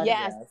pod.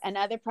 Yes,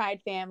 another Pride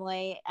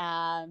family.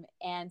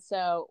 And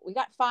so we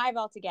got 5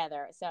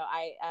 altogether. So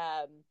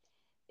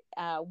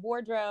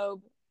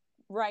Wardrobe,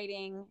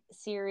 Writing,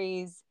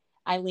 Series,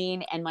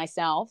 Eileen, and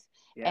myself.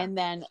 Yeah. And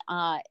then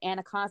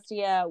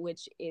Anacostia,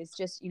 which is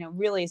just,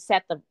 really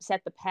set the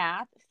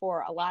path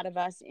for a lot of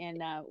us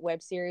in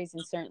web series,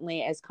 and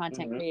certainly as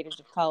content creators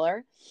of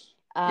color.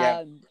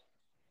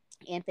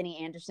 Anthony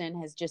Anderson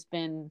has just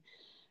been,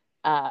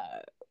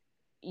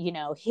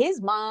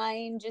 his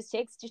mind just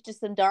takes to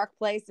some dark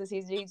places.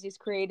 He's just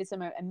created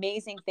some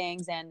amazing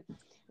things. And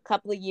a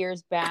couple of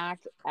years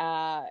back,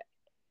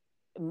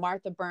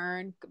 Martha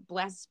Byrne,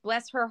 bless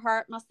her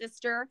heart, my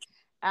sister,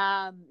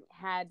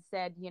 had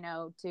said,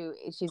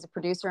 she's a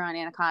producer on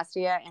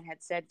Anacostia, and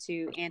had said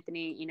to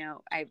Anthony,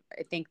 I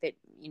think that,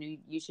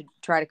 you should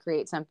try to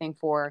create something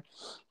for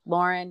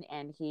Lauren.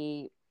 And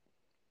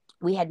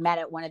we had met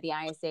at one of the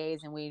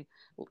ISAs, and we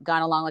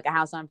got along like a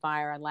house on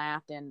fire and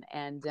laughed. And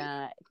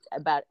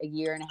about a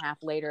year and a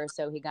half later or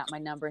so, he got my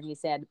number and he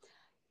said,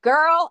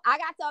 girl, I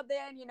got something,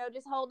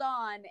 just hold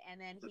on.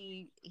 And then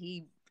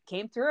he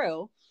came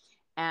through,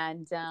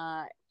 and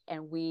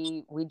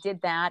we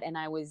did that. And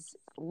I was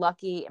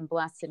lucky and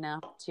blessed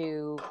enough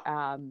to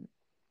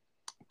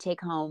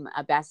take home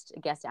a Best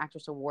Guest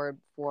Actress Award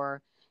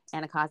for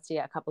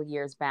Anacostia a couple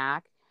years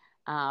back.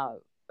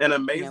 An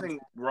amazing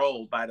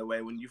role, by the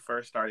way, when you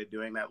first started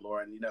doing that,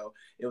 Lauren.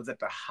 It was at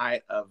the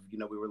height of,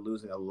 we were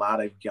losing a lot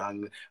of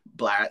young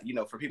Black,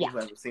 for people who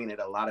haven't seen it,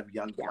 a lot of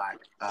young Black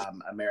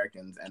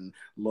Americans. And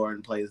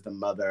Lauren plays the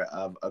mother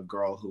of a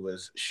girl who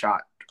was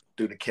shot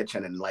through the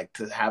kitchen, and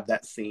to have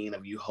that scene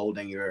of you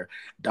holding your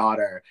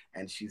daughter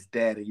and she's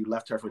dead, and you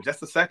left her for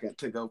just a second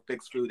to go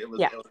fix food. It was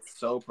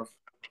so profound.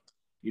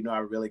 I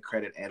really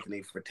credit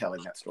Anthony for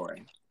telling that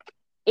story.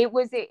 It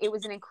was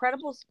an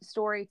incredible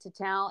story to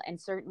tell,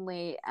 and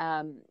certainly,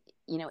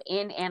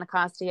 in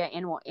Anacostia,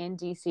 in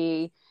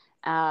DC,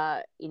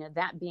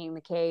 that being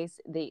the case,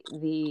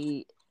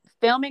 the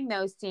filming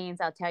those scenes,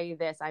 I'll tell you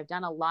this: I've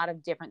done a lot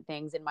of different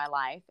things in my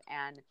life,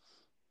 and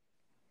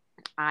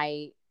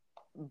I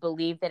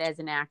believe that as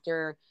an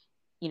actor,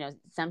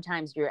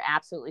 sometimes you're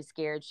absolutely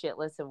scared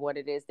shitless of what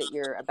it is that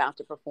you're about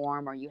to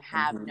perform, or you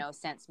have no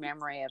sense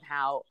memory of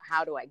how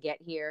do I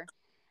get here.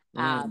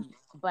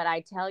 But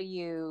I tell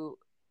you,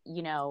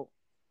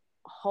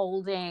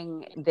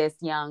 holding this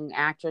young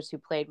actress who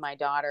played my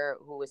daughter,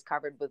 who was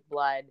covered with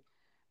blood,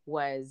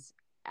 was,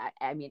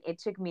 it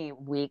took me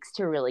weeks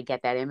to really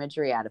get that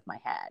imagery out of my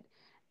head.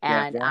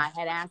 And I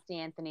had asked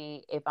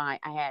Anthony if I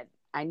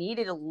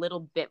needed a little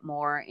bit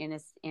more in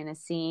a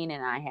scene,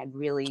 and I had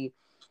really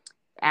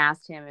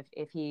asked him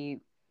if he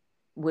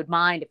would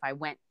mind if I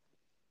went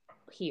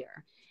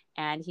here.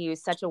 And he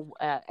was such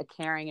a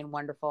caring and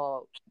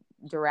wonderful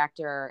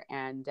director,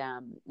 and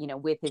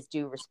with his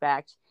due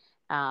respect,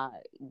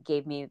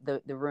 gave me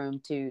the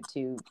room to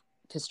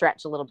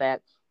stretch a little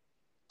bit.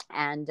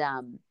 And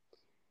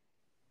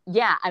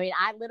Yeah, I mean,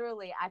 I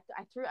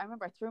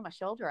remember I threw my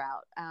shoulder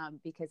out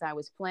because I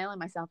was flailing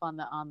myself on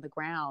the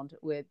ground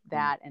with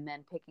that, and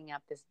then picking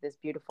up this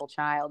beautiful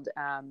child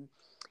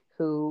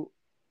who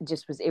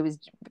it was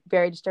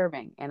very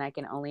disturbing, and I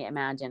can only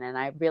imagine. And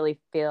I really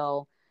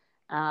feel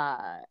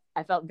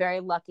I felt very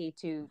lucky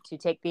to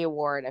take the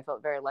award. I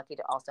felt very lucky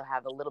to also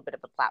have a little bit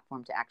of a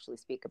platform to actually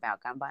speak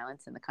about gun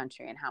violence in the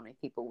country and how many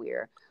people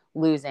we're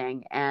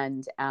losing.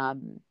 And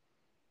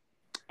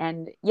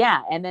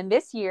yeah, and then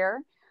this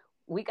year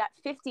we got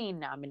 15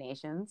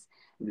 nominations.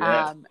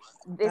 Yeah.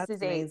 This is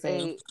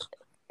the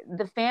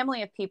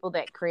family of people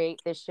that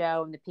create this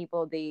show, and the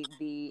people,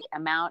 the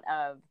amount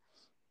of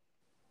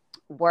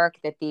work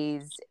that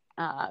these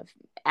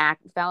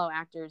fellow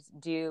actors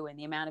do, and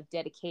the amount of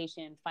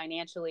dedication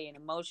financially and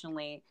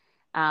emotionally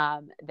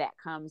that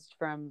comes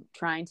from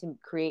trying to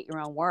create your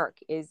own work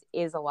is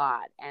a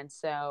lot. And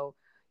so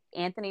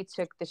Anthony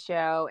took the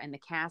show, and the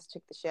cast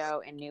took the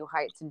show in new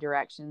heights and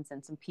directions,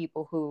 and some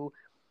people who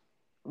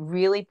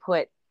really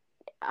put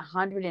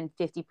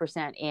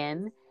 150%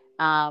 in,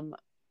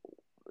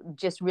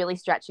 just really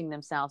stretching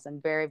themselves. I'm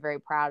very, very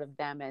proud of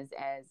them as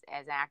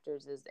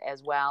actors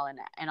as well,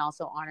 and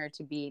also honored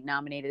to be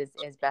nominated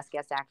as Best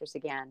Guest Actress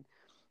again.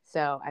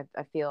 So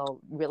I feel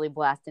really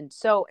blessed and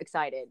so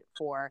excited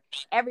for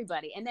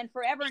everybody. And then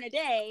Forever and a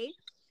Day,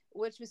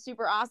 which was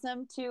super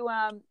awesome to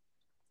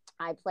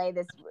I play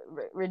this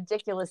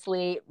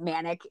ridiculously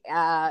manic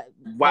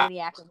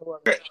maniac.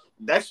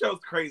 That show's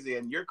crazy,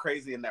 and you're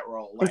crazy in that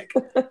role. Like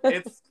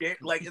it's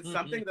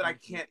something that I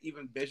can't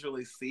even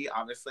visually see.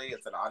 Obviously,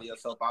 it's an audio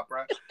soap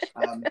opera.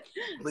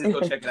 Please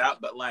go check it out.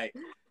 But like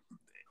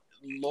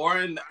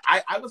Lauren,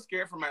 I was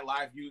scared for my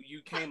life.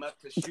 You came up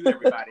to shoot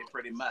everybody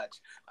pretty much.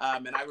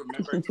 And I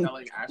remember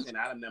telling Ashley and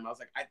Adam them, I was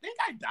like, I think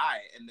I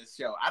die in this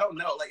show. I don't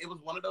know. Like, it was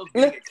one of those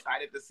being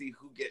excited to see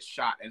who gets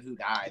shot and who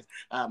dies.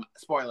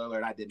 Spoiler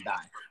alert, I didn't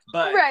die.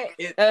 But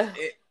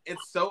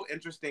it's so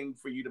interesting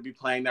for you to be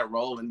playing that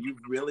role, and you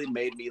really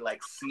made me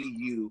like see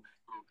you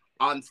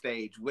on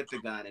stage with the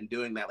gun and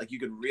doing that. Like, you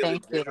could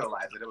really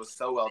visualize it. It was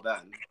so well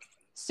done.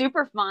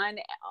 Super fun.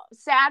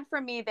 Sad for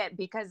me that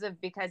because of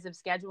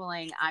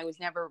scheduling, I was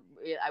never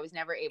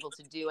able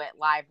to do it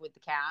live with the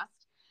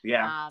cast.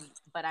 Yeah.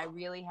 But I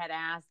really had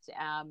asked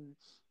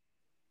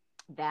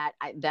that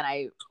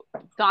I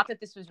thought that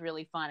this was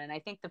really fun. And I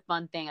think the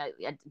fun thing,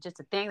 just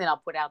a thing that I'll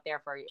put out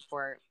there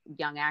for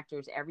young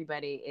actors,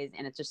 everybody is,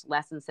 and it's just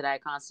lessons that I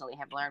constantly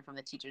have learned from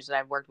the teachers that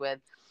I've worked with.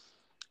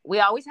 We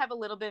always have a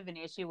little bit of an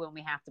issue when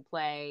we have to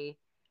play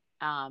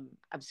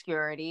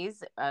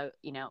obscurities,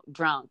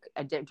 drunk,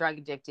 drug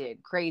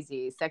addicted,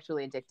 crazy,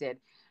 sexually addicted.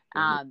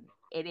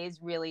 It is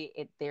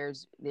really,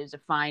 there's a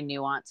fine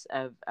nuance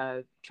of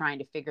trying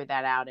to figure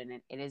that out.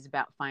 And it is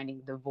about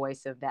finding the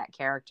voice of that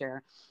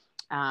character.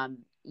 I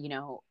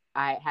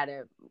had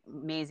an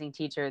amazing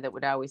teacher that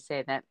would always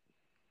say that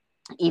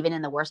even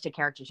in the worst of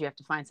characters, you have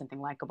to find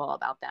something likable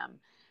about them.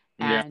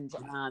 Yeah. And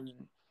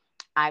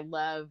I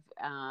love,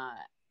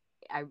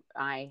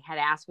 I had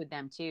asked with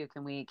them too,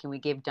 can we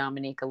give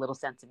Dominique a little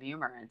sense of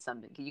humor and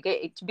something? You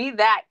get to be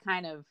that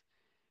kind of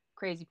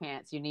crazy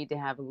pants, you need to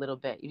have a little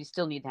bit, you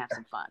still need to have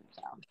some fun.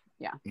 So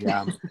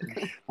yeah.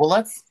 Well,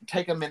 let's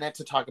take a minute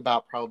to talk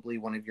about probably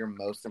one of your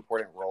most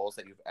important roles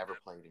that you've ever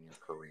played in your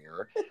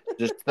career.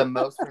 Just the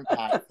most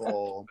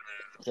impactful,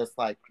 just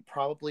like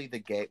probably the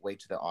gateway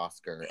to the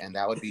Oscar, and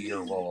that would be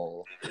your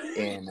role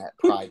in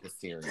Pride the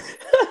series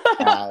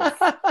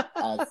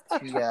as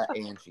Tia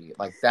Angie.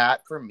 Like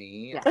that for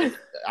me,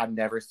 I've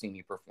never seen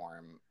you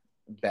perform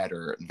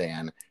better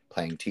than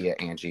playing Tia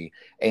Angie,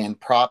 and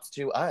props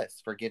to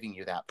us for giving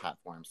you that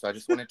platform. So I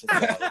just wanted to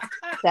say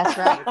that's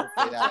right.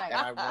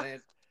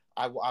 And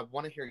I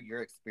want to hear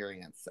your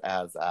experience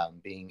as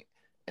being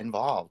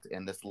involved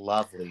in this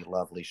lovely,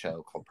 lovely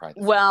show called Pride.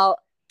 Well,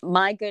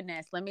 my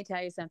goodness, let me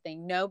tell you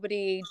something.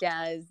 Nobody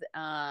does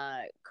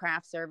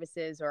craft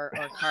services or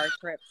car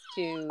trips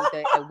to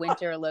a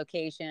winter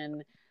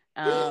location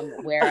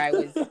where I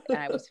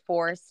was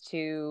forced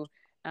to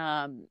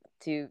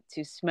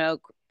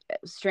smoke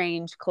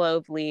strange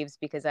clove leaves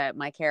because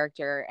my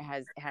character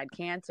has had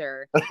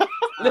cancer.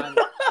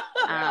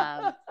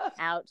 Out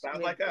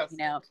with, like us.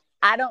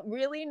 I don't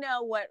really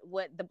know what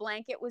the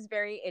blanket was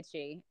very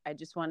itchy, I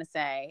just want to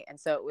say, and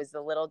so it was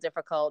a little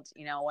difficult,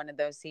 one of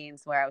those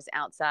scenes where I was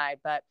outside,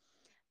 but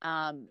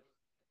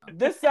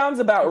this sounds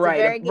about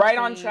right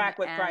on track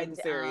with Pride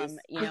the series.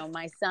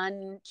 My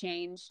son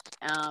changed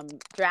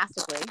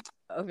drastically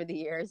over the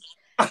years.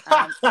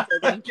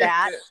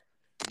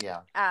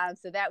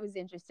 So that was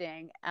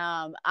interesting.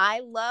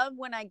 I love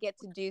when I get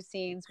to do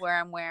scenes where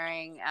I'm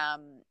wearing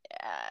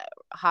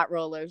hot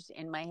rollers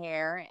in my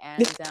hair,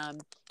 and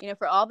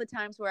for all the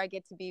times where I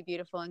get to be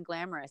beautiful and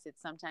glamorous,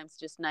 it's sometimes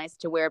just nice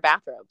to wear a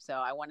bathrobe. So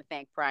I want to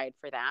thank Pride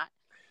for that.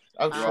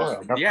 Oh,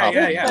 sure. No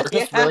yeah. We're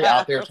just really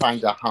out there trying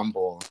to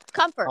comfort.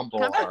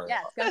 Our,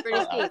 yes, comfort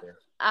is key.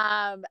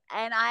 And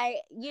I,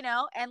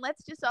 and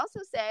let's just also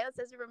say,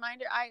 as a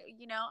reminder, I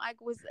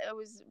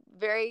was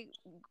very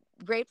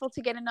grateful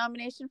to get a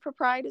nomination for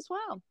Pride as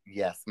well.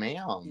 Yes,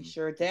 ma'am. You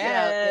sure did.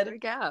 Yeah, there we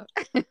go.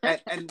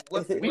 and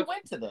we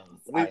went to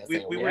those.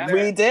 We were there.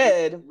 We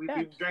did. We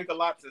drank a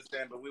lot since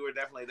then, but we were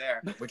definitely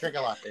there. We drank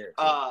a lot there.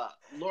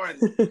 Lauren,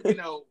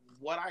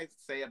 what I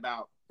say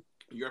about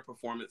your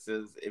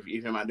performances, if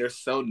you mind, they're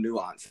so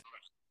nuanced,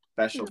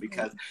 special,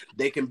 because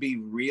they can be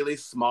really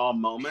small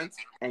moments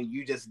and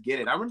you just get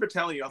it. I remember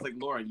telling you, I was like,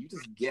 Lauren, you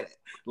just get it.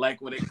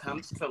 Like when it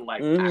comes to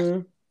like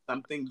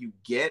something you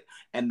get,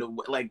 and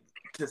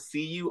to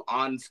see you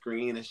on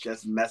screen is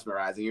just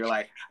mesmerizing. You're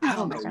like, I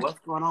don't know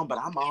what's going on, but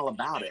I'm all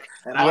about it.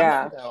 And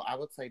I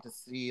would say to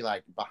see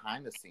like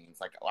behind the scenes,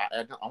 like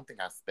I don't think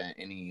I spent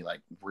any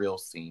like real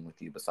scene with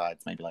you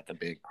besides maybe like a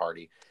big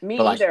party. Me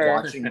but either.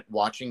 Like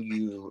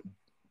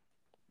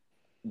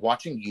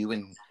watching you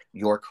and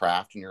your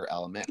craft and your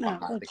element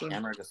behind the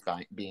camera, just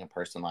being a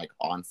person like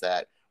on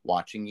set,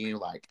 watching you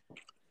like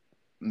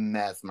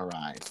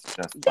mesmerized.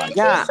 Just thank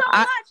you so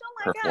much. Oh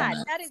my God,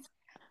 that is.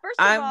 First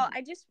of all,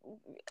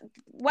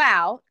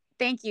 wow,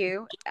 thank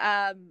you.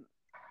 I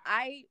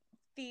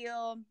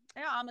feel,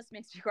 it almost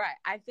makes me cry.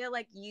 I feel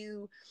like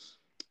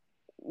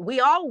we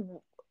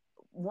all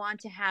want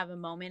to have a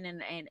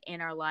moment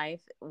in our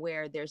life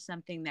where there's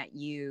something that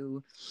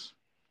you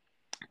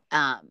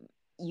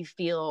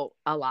feel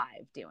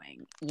alive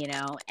doing,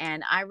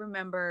 and I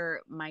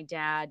remember my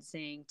dad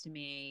saying to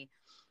me,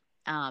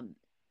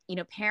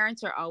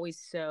 parents are always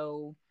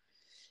so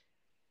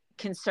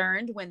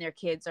concerned when their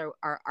kids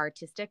are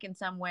artistic in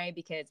some way,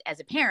 because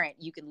as a parent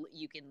you can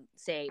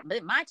say,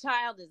 but my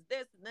child is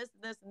this and this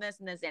and this and this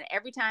and this, and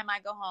every time I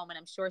go home, and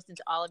I'm sure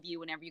since all of you,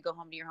 whenever you go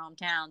home to your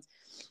hometowns,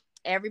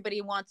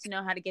 everybody wants to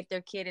know how to get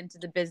their kid into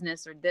the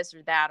business or this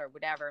or that or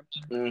whatever.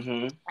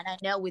 And I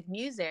know with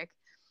music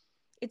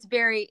it's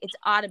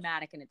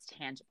automatic and it's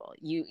tangible.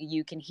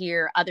 You can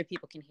hear, other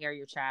people can hear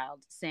your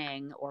child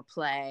sing or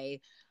play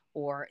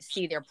or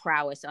see their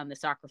prowess on the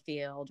soccer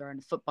field or on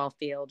the football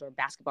field or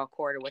basketball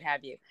court or what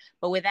have you.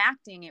 But with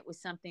acting, it was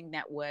something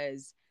that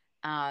was,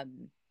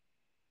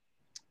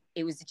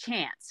 it was a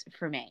chance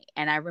for me.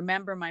 And I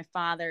remember my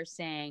father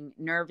saying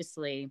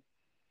nervously,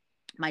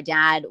 my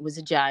dad was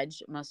a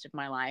judge most of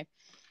my life.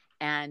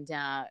 And,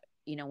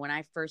 when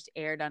I first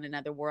aired on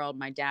Another World,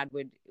 my dad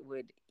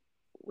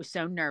was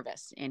so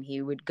nervous, and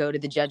he would go to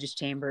the judges'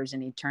 chambers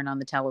and he'd turn on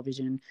the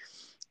television,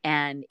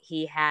 and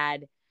he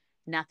had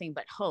nothing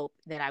but hope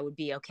that I would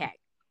be okay,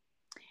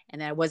 and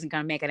that I wasn't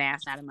going to make an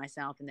ass out of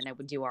myself, and then I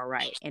would do all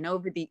right. And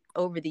over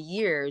the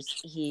years,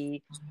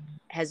 he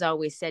has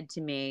always said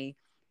to me,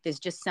 there's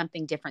just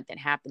something different that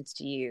happens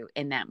to you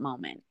in that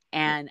moment.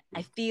 And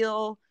I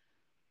feel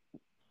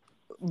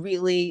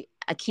really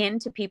akin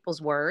to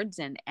people's words,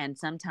 and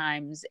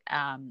sometimes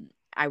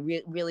I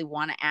really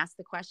want to ask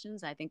the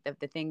questions. I think that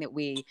the thing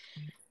that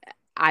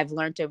I've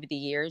learned over the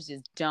years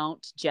is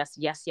don't just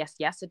yes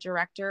a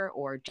director,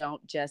 or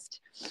don't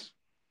just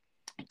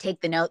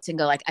take the notes and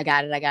go like, I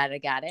got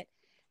it.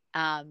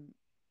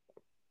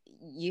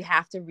 You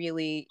have to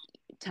really,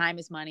 time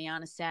is money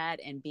on a set,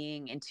 and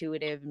being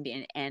intuitive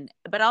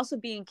but also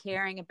being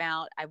caring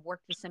about. I've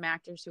worked with some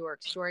actors who are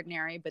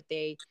extraordinary, but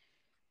they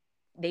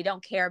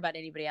don't care about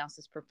anybody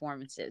else's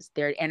performances.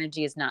 Their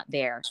energy is not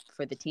there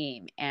for the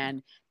team.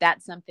 And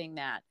that's something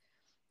that,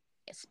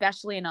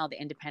 especially in all the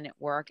independent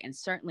work, and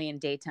certainly in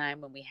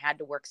daytime when we had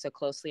to work so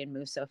closely and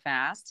move so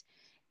fast,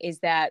 is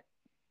that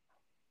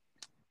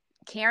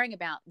caring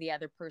about the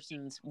other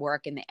person's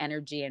work and the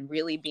energy, and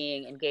really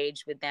being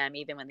engaged with them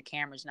even when the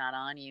camera's not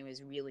on you,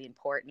 is really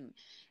important.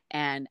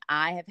 And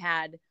I have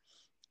had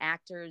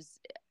actors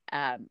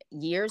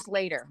years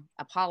later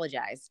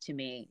apologize to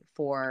me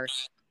for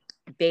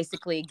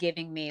basically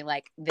giving me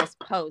like this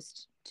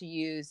post to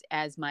use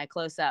as my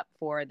close-up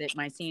for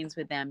my scenes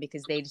with them,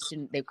 because they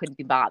couldn't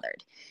be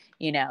bothered,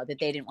 that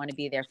they didn't want to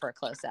be there for a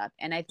close-up.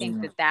 And I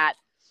think that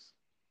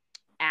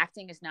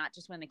acting is not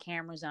just when the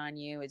camera's on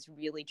you, it's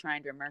really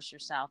trying to immerse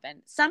yourself.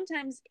 And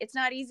sometimes it's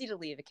not easy to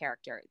leave a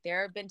character.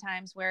 There have been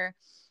times where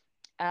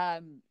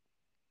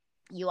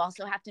you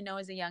also have to know,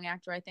 as a young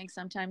actor, I think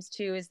sometimes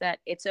too, is that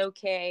it's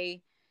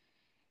okay,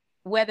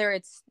 whether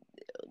it's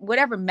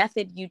whatever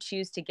method you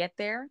choose to get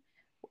there,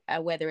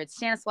 whether it's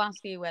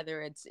Stanislavski,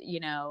 whether it's,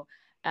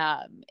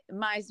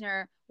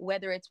 Meisner,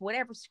 whether it's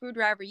whatever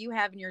screwdriver you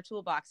have in your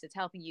toolbox that's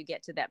helping you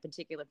get to that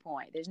particular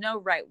point. There's no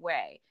right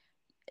way.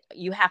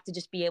 You have to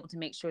just be able to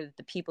make sure that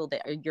the people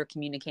that you're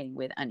communicating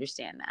with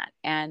understand that.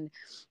 And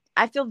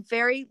I feel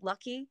very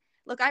lucky.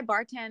 Look, I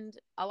bartend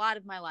a lot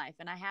of my life,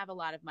 and I have a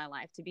lot of my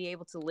life to be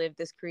able to live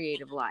this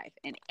creative life.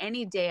 And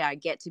any day I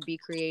get to be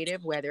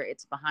creative, whether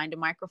it's behind a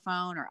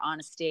microphone or on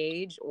a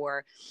stage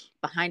or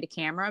behind a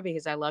camera,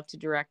 because I love to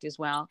direct as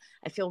well,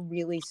 I feel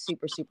really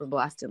super, super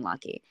blessed and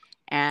lucky.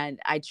 And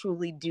I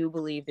truly do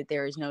believe that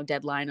there is no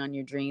deadline on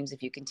your dreams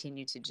if you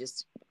continue to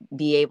just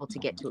be able to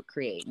get to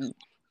create. And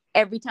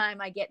every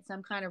time I get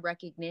some kind of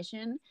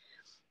recognition,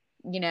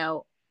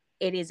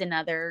 it's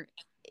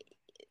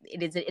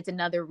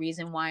another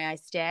reason why I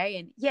stay.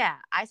 And yeah,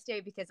 I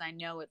stay because I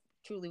know it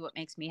truly what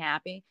makes me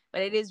happy,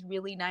 but it is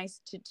really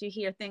nice to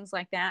hear things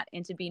like that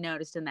and to be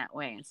noticed in that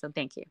way. And so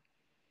thank you.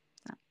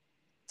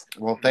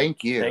 Well,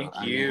 thank you. Thank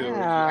you.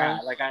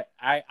 Yeah. Like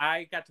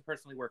I got to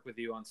personally work with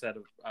you on set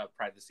of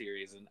Pride the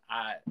Series, and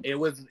it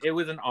was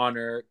an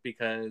honor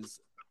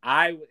because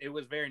it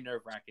was very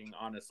nerve-wracking,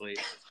 honestly.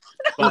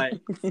 But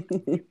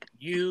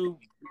you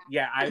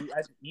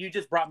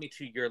just brought me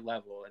to your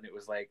level, and it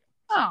was like,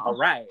 all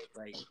right,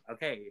 like,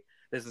 okay,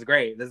 this is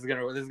great. This is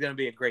gonna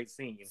be a great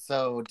scene.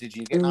 So, did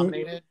you get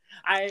nominated?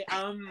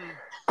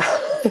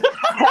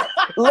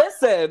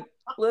 Listen.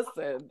 We're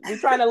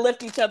trying to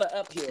lift each other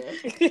up here.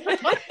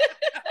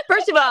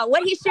 First of all,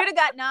 what he should have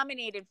got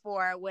nominated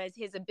for was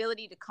his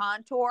ability to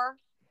contour.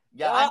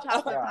 Yeah, on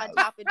top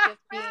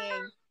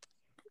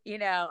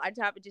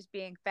of just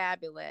being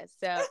fabulous.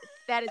 So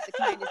that is the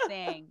kind of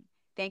thing.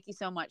 Thank you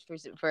so much for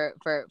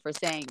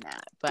saying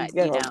that. But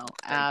thank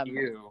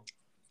you.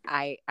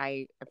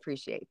 I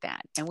appreciate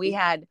that. And we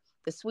had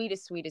the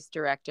sweetest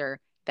director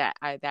that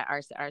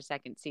our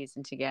second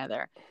season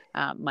together,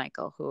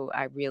 Michael, who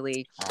I think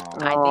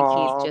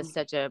he's just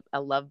such a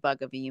love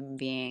bug of a human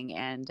being,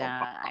 and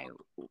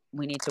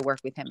we need to work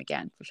with him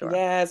again for sure.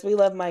 Yes, we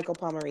love Michael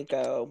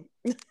Palmarico.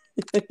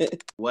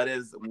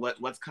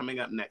 What's coming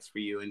up next for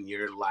you in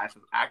your life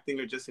of acting,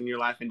 or just in your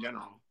life in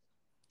general?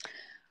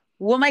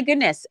 Well, my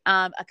goodness,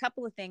 a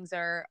couple of things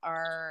are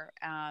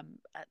a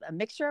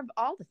mixture of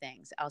all the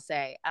things, I'll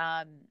say.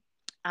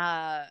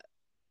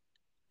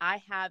 I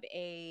have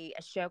a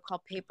show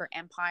called Paper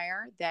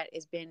Empire that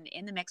has been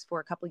in the mix for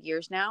a couple of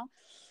years now.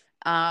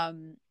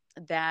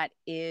 That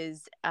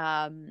is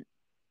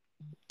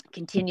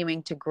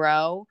continuing to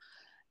grow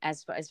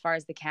as far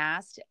as the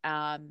cast.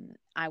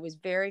 I was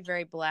very,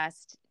 very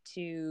blessed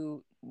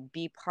to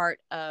be part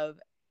of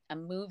a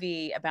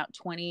movie about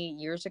 20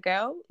 years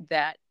ago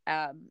that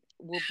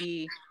will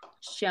be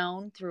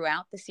shown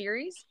throughout the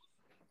series,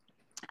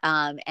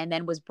 and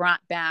then was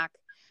brought back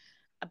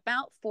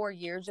about 4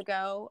 years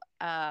ago,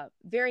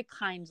 very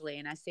kindly.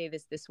 And I say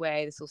this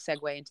way, this will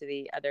segue into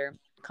the other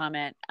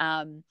comment.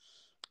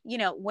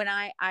 When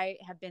I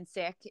have been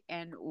sick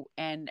and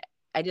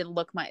I didn't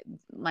look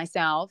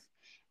myself,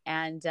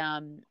 and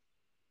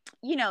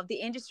the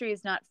industry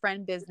is not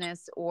friend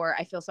business or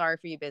I feel sorry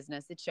for you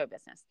business. It's show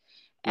business,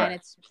 and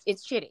it's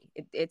shitty.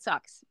 It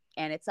sucks.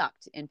 And it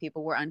sucked, and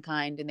people were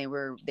unkind, and they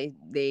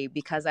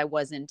because I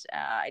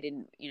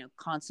didn't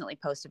constantly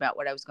post about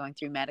what I was going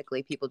through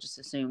medically, people just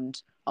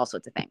assumed all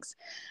sorts of things.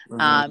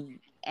 Mm-hmm.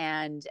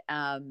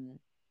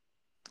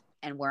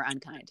 And were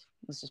unkind.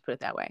 Let's just put it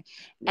that way.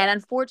 Yeah. And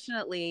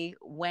unfortunately,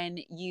 when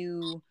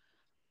you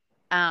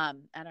I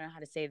don't know how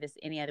to say this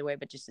any other way,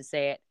 but just to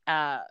say it,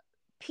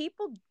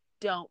 people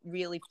don't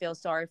really feel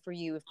sorry for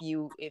you if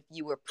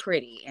you were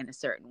pretty in a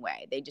certain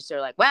way. They just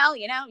are like, well,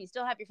 you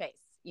still have your face.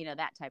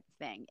 That type of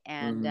thing.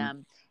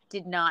 And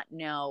did not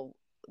know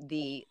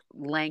the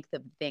length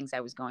of things I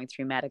was going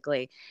through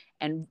medically,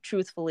 and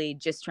truthfully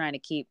just trying to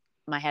keep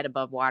my head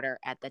above water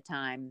at the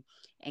time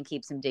and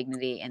keep some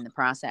dignity in the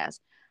process.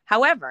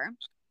 However,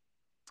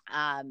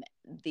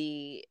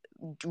 the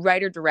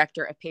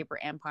writer-director of Paper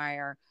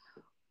Empire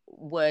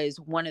was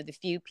one of the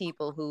few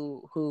people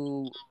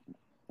who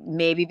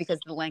maybe because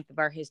of the length of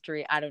our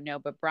history, I don't know,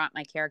 but brought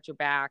my character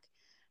back.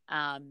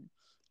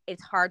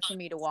 It's hard for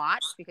me to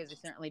watch because I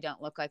certainly don't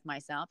look like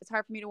myself. It's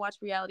hard for me to watch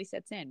Reality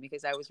Sets In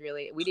because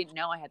we didn't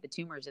know I had the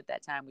tumors at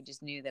that time. We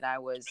just knew that I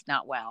was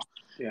not well.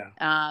 Yeah.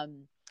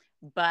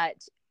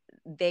 But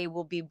they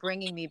will be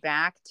bringing me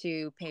back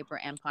to Paper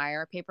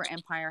Empire. Paper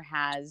Empire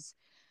has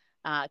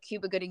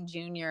Cuba Gooding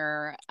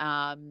Jr.,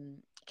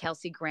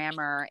 Kelsey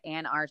Grammer,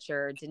 Ann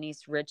Archer,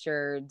 Denise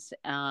Richards,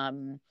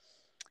 John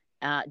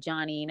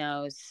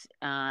Enos,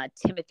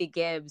 Timothy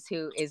Gibbs,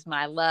 who is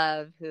my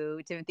love,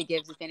 Timothy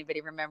Gibbs, if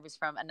anybody remembers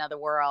from Another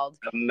World.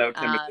 No,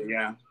 Timothy,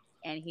 yeah.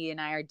 And he and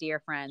I are dear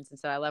friends, and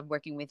so I love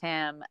working with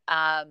him.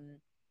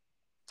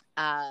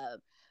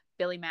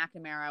 William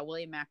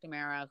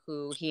McNamara,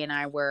 who he and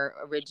I were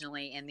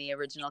originally in the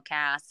original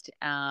cast.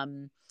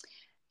 Robert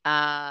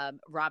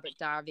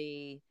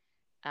Davi,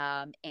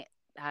 I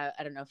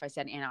don't know if I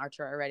said Anna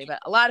Archer already, but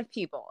a lot of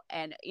people,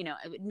 and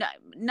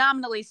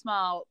nominally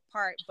small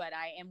part, but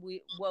I am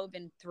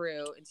woven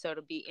through, and so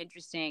it'll be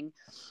interesting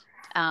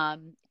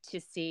to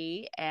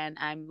see. And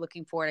I'm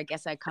looking forward. I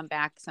guess I come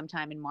back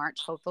sometime in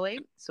March, hopefully.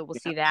 So we'll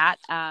see that.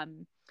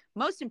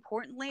 Most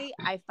importantly,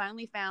 I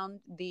finally found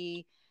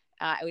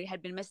I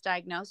had been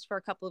misdiagnosed for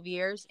a couple of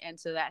years, and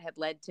so that had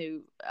led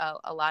to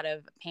a lot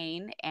of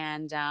pain.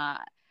 And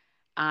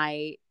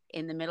I,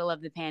 in the middle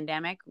of the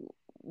pandemic,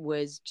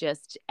 was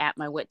just at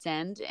my wit's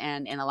end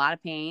and in a lot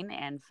of pain,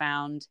 and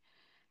found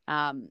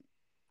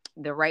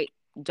the right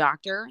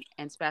doctor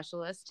and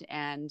specialist.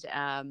 And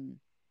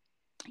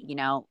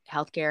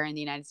healthcare in the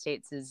United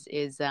States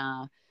is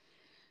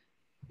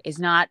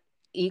not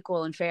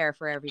equal and fair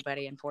for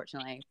everybody,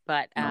 unfortunately.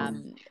 But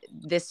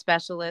this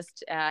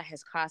specialist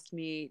has cost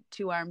me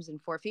 2 arms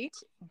and 4 feet,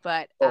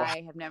 but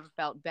I have never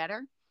felt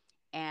better.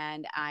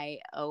 and I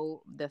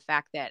owe the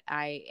fact that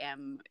I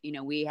am,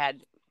 we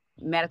had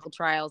medical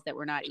trials that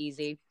were not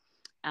easy.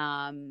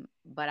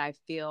 But I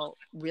feel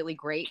really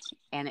great,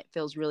 and it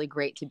feels really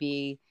great to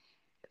be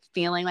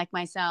feeling like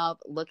myself,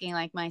 looking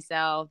like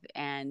myself,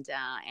 and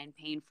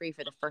pain-free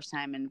for the first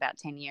time in about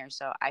 10 years.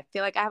 So I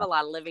feel like I have a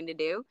lot of living to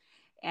do.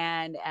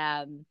 And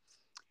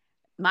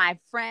my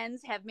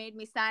friends have made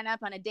me sign up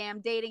on a damn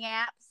dating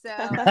app. So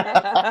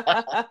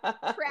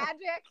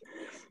tragic.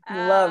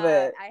 Love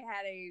it. I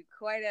had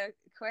quite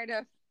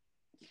a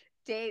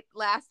date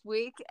last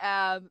week.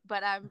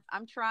 But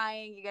I'm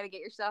trying. You got to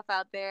get yourself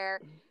out there.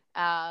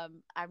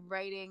 I'm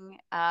writing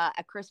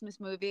a Christmas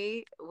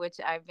movie,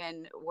 which I've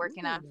been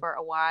working on for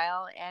a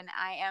while, and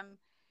I am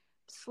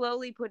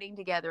slowly putting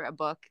together a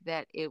book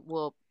that it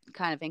will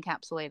kind of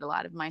encapsulate a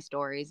lot of my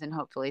stories and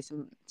hopefully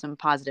some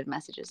positive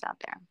messages out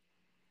there.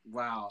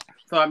 Wow.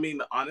 So I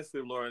mean,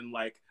 honestly, Lauren,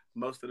 like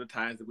most of the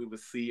times that we would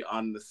see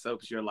on the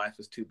soaps, your life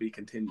is to be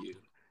continued.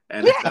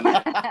 And it's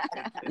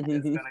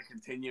gonna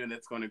continue, and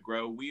it's gonna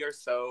grow.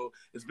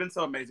 It's been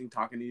so amazing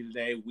talking to you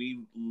today. We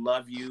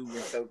love you.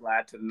 We're so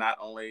glad to not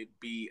only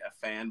be a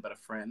fan, but a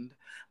friend.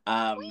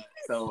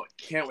 So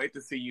can't wait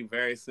to see you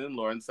very soon,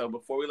 Lauren. So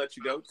before we let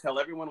you go, tell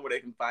everyone where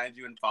they can find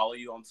you and follow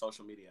you on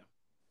social media.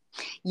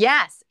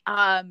 Yes.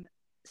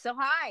 So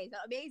hi,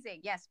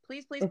 amazing. Yes,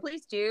 please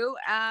do.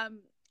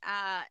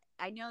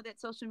 I know that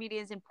social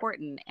media is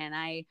important, and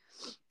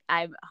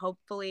I'm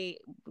hopefully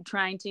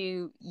trying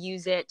to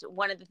use it.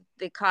 One of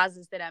the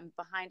causes that I'm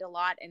behind a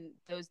lot, and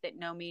those that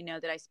know me know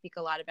that I speak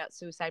a lot about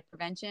suicide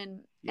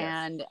prevention.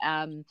 Yes.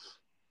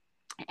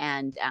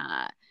 And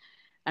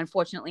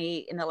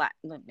unfortunately, it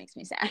makes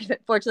me sad,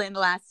 but fortunately in the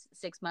last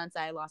 6 months,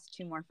 I lost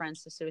 2 more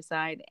friends to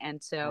suicide.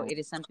 And so it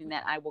is something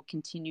that I will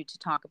continue to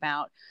talk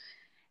about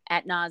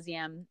ad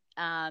nauseum.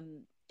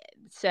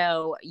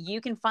 So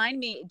you can find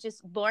me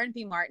just Lauren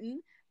B.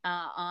 Martin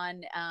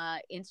on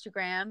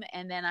Instagram,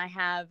 and then I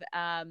have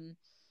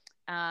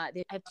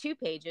 2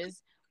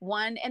 pages.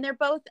 One, and they're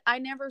both. I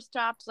never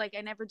stopped. Like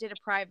I never did a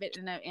private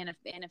in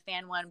a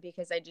fan one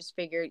because I just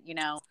figured,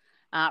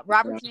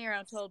 Robert De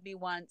Niro told me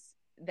once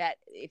that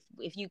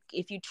if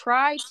you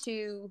try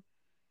to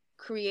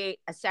create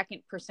a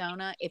second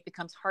persona, it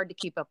becomes hard to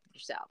keep up with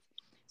yourself.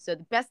 So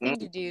the best thing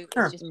to do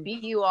is just be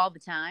you all the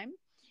time.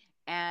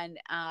 And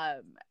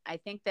I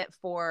think that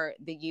for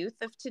the youth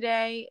of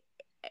today,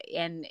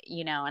 and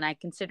I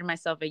consider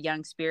myself a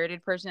young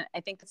spirited person,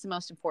 I think that's the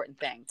most important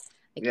thing.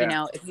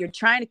 Like, if you're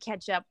trying to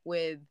catch up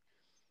with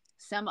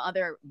some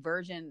other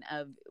version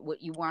of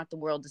what you want the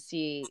world to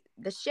see,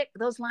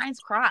 those lines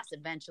cross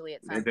eventually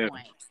at some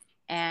point.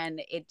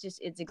 And it's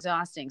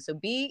exhausting. So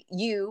be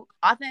you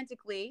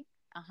authentically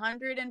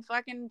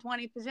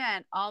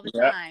 120% all the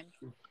time.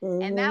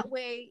 And that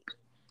way,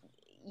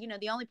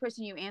 the only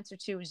person you answer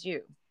to is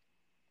you.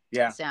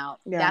 Yeah. So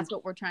that's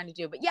what we're trying to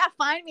do. But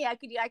find me. I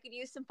could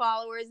use some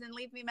followers and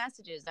leave me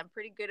messages. I'm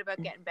pretty good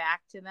about getting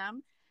back to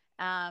them.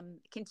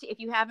 If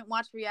you haven't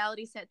watched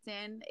Reality Sets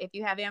In, if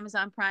you have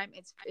Amazon Prime,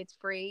 it's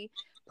free.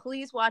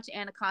 Please watch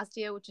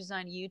Anacostia, which is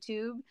on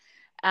YouTube.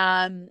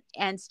 And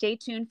stay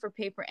tuned for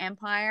Paper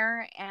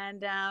Empire,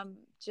 and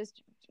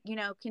just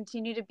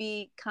continue to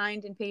be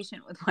kind and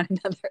patient with one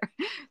another.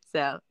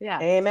 So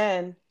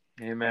Amen.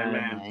 Thank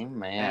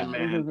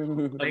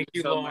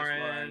you, so Lauren. Much,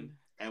 Lauren.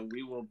 And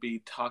we will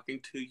be talking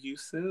to you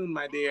soon,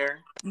 my dear.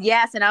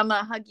 Yes, and I'm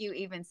gonna hug you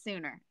even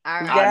sooner. All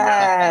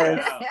right.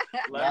 Yes.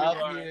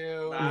 Love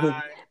you.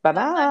 Bye.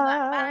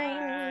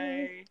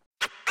 Bye.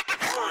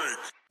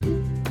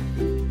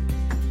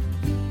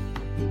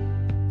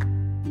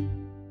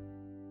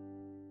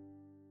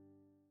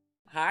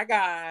 Hi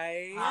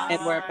guys.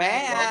 And we're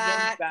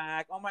back. Welcome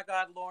back. Oh my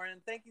God,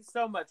 Lauren, thank you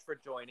so much for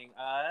joining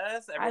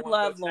us. Everyone I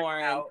love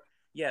Lauren.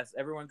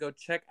 Everyone go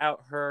check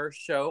out her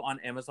show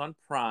on Amazon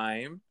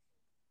Prime.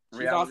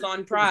 She's also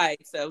on Pride,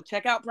 so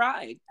check out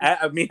Pride.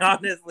 I mean,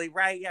 honestly,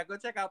 right? Yeah, go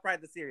check out Pride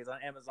the series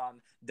on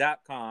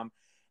Amazon.com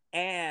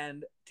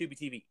and Tubi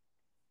TV.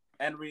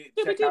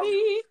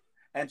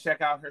 And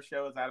check out her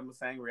show, as Adam was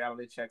saying,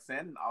 Reality Checks In,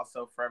 and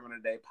also Forever and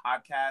a Day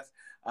podcast.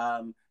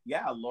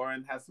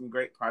 Lauren has some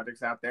great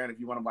projects out there. And if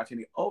you want to watch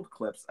any old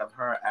clips of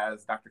her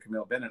as Dr.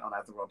 Camille Bennett on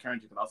As the World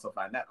Turns, you can also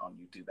find that on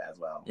YouTube as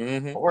well.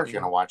 Mm-hmm. Or if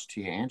you're going to watch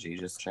Tia Angie,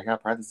 just check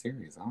out Pride the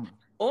series. I don't know.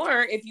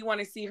 Or if you want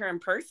to see her in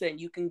person,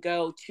 you can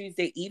go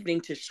Tuesday evening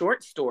to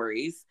Short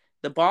Stories,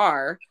 the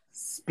bar.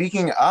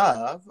 Speaking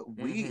of,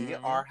 we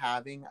are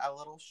having a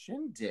little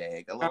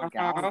shindig, a little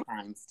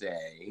Valentine's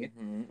Day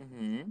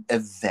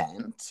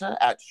event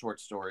at Short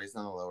Stories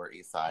on the Lower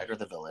East Side, or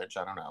the Village,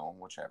 I don't know,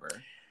 whichever.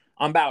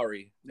 On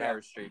Bowery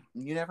Street.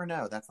 You never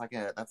know. That's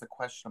a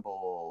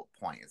questionable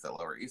point. Is it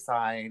Lower East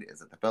Side?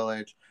 Is it the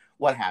Village?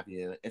 What have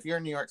you? If you're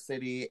in New York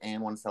City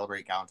and want to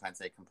celebrate Valentine's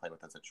Day, come play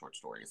with us at Short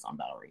Stories on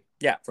Bowery.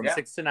 Yeah, from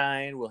 6 to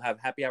 9, we'll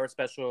have happy hour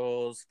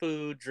specials,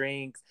 food,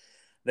 drinks.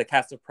 The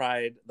cast of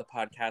Pride, the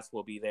podcast,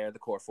 will be there, the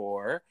core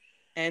 4.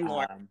 And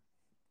Lauren.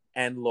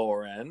 And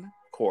Lauren,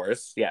 of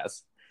course,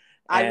 yes.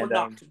 I will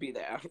not be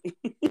there.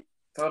 So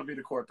it'll be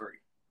the core 3.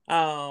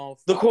 Oh,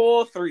 the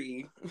cool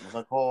three.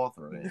 The cool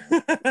three.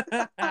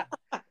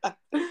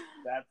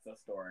 That's the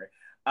story.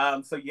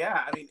 So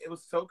yeah, I mean, it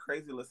was so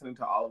crazy listening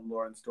to all of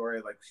Lauren's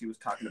story. Like, she was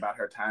talking about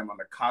her time on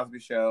the Cosby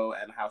Show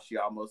and how she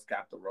almost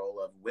got the role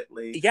of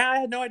Whitley. Yeah, I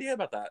had no idea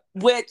about that.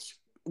 Which,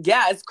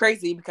 yeah, it's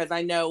crazy because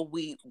I know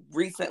we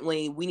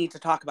need to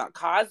talk about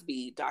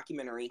Cosby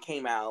documentary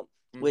came out,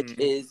 which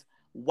is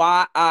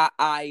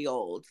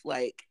wild.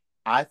 Like,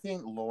 I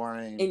think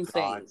Lauren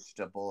insane. dodged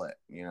a bullet.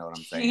 You know what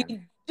I'm saying? She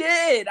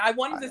did. I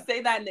wanted to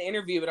say that in the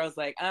interview, but I was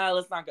like,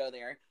 let's not go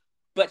there.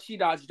 But she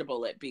dodged a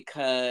bullet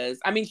because,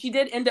 I mean, she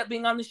did end up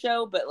being on the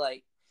show, but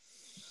like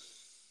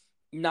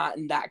not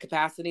in that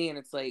capacity. And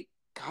it's like,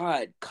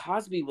 God,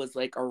 Cosby was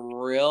like a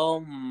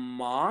real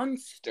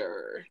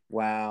monster.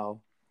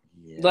 Wow.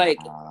 Yeah. Like,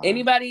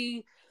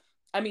 anybody,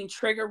 I mean,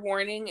 trigger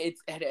warning, it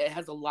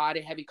has a lot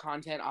of heavy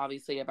content,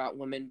 obviously, about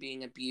women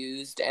being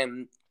abused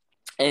and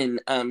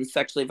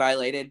sexually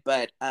violated,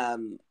 but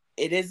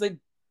it is a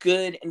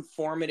good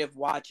informative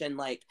watch, and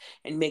like,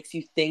 and makes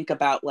you think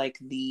about like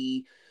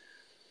the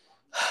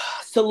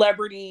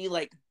celebrity,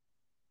 like,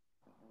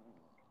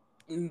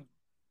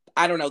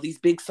 I don't know, these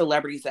big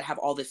celebrities that have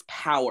all this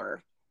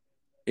power.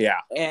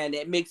 Yeah. And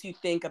it makes you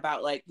think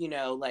about, like, you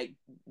know, like,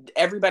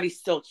 everybody's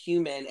still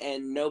human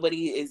and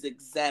nobody is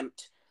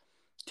exempt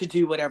to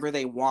do whatever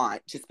they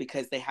want just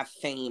because they have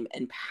fame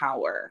and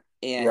power.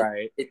 And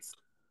right.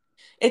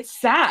 It's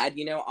sad,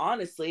 you know,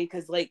 honestly,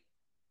 because like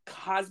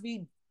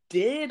Cosby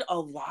did a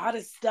lot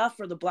of stuff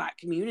for the Black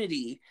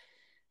community,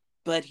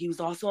 but he was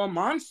also a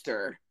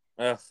monster.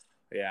 Ugh,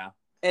 yeah.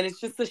 And it's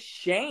just a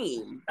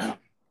shame. I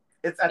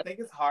think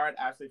it's hard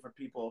actually for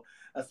people,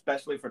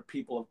 especially for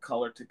people of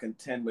color, to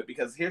contend with,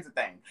 because here's the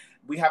thing.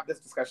 We have this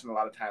discussion a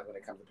lot of times when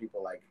it comes to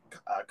people like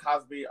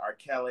Cosby, R.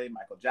 Kelly,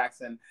 Michael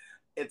Jackson.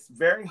 It's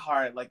very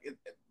hard. Like,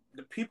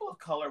 the people of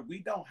color, we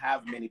don't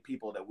have many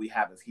people that we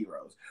have as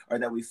heroes or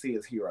that we see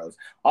as heroes.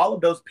 All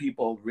of those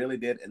people really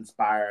did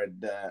inspire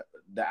the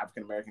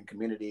African-American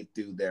community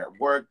through their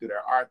work, through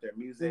their art, their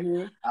music,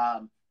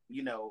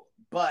 you know,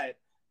 but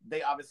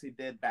they obviously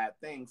did bad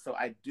things. So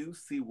I do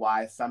see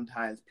why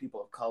sometimes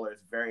people of color,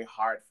 it's very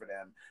hard for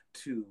them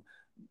to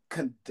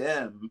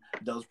condemn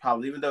those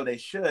problems, even though they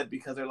should,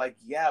 because they're like,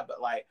 yeah, but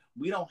like,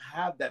 we don't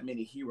have that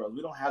many heroes.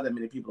 We don't have that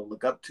many people to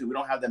look up to. We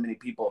don't have that many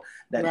people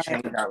that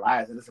change our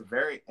lives. And it's a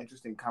very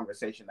interesting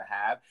conversation to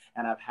have.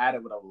 And I've had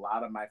it with a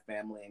lot of my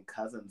family and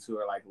cousins who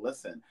are like,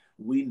 listen,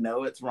 we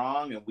know it's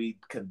wrong and we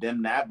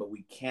condemn that, but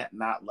we can't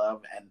not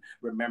love and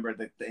remember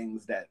the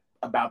things that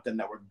about them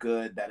that were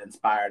good, that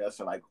inspired us.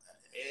 Or like,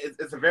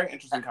 it's a very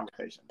interesting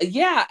conversation.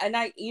 Yeah, and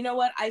you know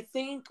what? I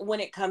think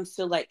when it comes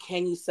to like,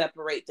 can you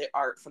separate the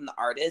art from the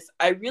artist?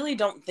 I really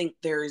don't think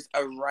there's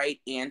a right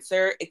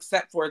answer,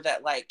 except for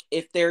that, like,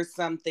 if there's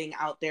something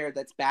out there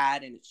that's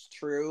bad and it's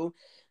true,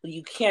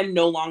 you can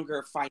no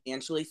longer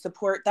financially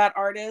support that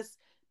artist.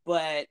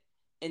 But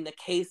in the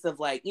case of,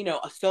 like, you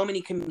know, so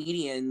many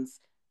comedians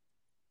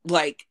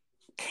like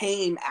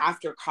came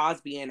after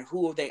Cosby and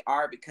who they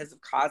are because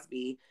of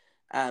Cosby.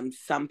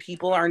 Some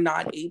people are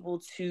not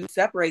able to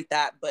separate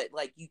that, but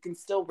like, you can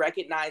still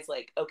recognize,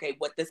 like, okay,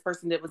 what this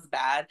person did was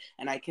bad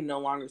and I can no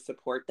longer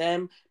support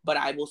them, but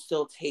I will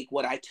still take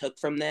what I took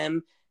from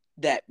them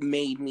that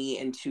made me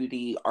into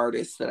the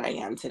artist that I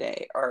am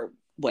today, or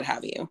what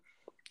have you.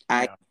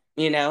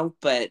 You know,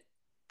 but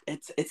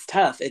it's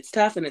tough. It's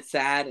tough and it's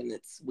sad and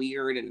it's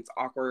weird and it's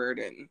awkward.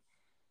 And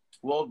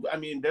well, I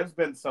mean, there's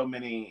been so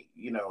many,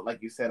 you know,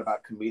 like you said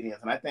about comedians,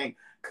 and I think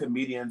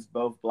comedians,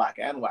 both Black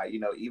and white, you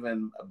know,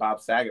 even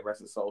Bob Saget,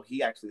 rest his soul,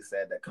 he actually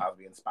said that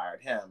Cosby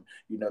inspired him,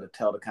 you know, to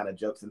tell the kind of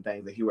jokes and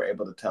things that he were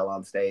able to tell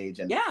on stage.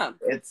 And yeah,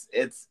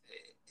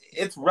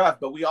 it's rough,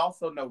 but we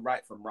also know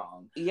right from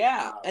wrong.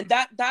 Yeah, and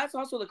that's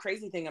also the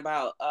crazy thing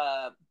about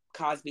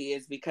Cosby,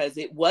 is because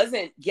it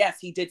wasn't, yes,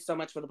 he did so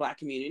much for the Black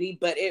community,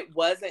 but it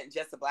wasn't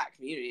just the Black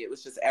community. It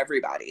was just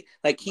everybody.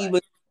 Like, he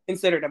was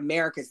considered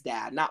America's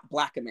dad, not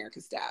Black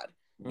America's dad.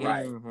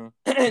 Right.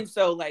 And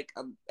so, like,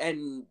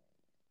 and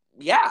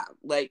yeah,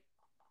 like,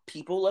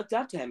 people looked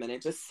up to him, and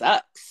it just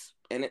sucks.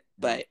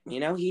 But you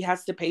know, he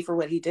has to pay for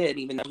what he did,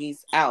 even though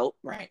he's out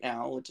right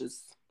now, which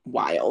is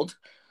wild.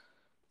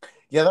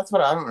 Yeah, that's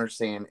what I don't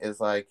understand,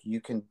 is like,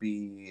 you can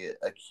be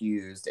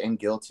accused and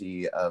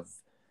guilty of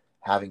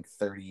having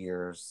 30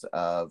 years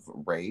of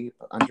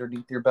rape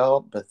underneath your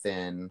belt, but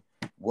then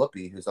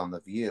Whoopi, who's on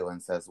The View,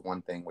 and says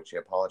one thing which she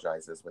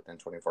apologizes within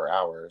 24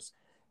 hours,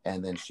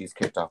 and then she's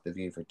kicked off The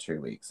View for 2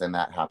 weeks, and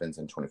that happens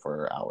in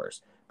 24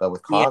 hours. But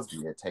with Cosby,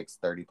 it takes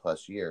 30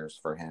 plus years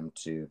for him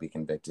to be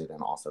convicted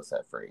and also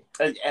set free.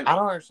 And I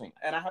don't understand.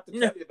 And I have to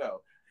tell you,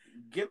 though,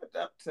 give it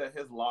up to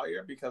his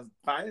lawyer, because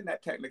finding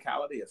that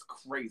technicality is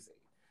crazy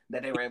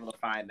that they were able to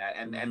find that.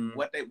 And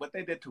what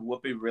they did to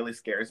Whoopi really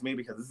scares me,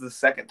 because this is the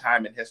second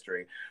time in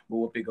history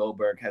where Whoopi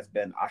Goldberg has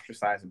been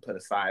ostracized and put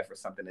aside for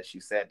something that she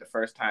said. The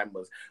first time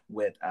was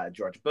with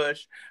George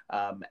Bush,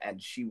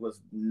 and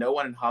no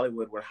one in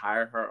Hollywood would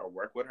hire her or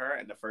work with her,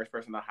 and the first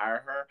person to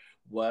hire her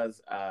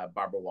was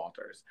Barbara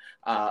Walters.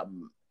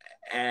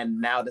 And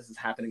now this is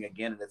happening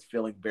again, and it's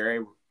feeling very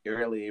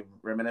eerily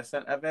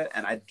reminiscent of it,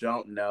 and I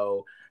don't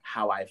know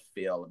how I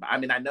feel. I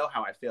mean, I know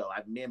how I feel.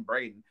 Me and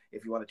Braden,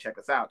 if you want to check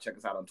us out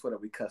on Twitter.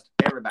 We cussed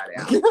everybody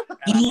out.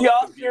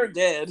 Y'all sure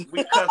did.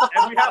 We cussed,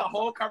 and we had a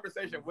whole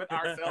conversation with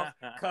ourselves,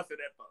 cussing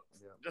at folks,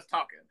 just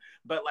talking.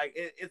 But like,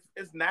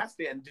 it's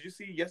nasty. And did you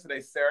see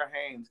yesterday? Sarah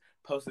Haynes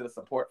posted a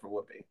support for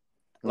Whoopi.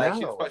 Like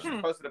she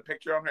posted a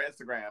picture on her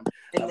Instagram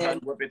of her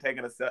Whoopi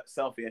taking a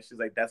selfie, and she's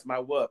like, "That's my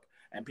whoop."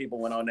 And people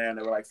went on there and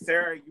they were like,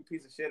 "Sarah, you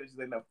piece of shit." And she's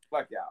like, "No,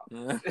 fuck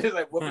y'all." She's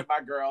like, "Whoopi,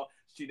 my girl."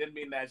 She didn't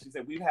mean that. She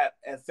said,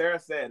 as Sarah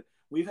said,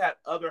 we've had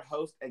other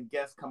hosts and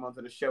guests come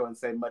onto the show and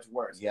say much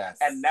worse. Yes.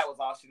 And that was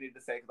all she needed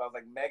to say, because I was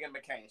like, Meghan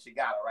McCain, she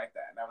got it right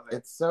there. And that was it.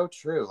 It's so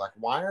true. Like,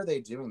 why are they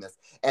doing this?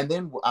 And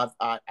then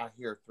I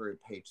hear through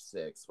Page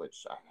Six,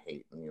 which I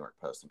hate New York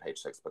Post and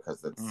Page Six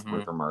because it's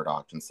Rupert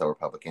Murdoch and so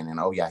Republican. And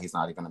oh yeah, he's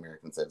not even an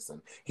American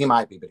citizen. He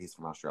might be, but he's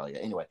from Australia.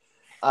 Anyway,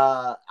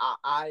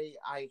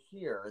 I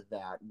hear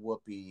that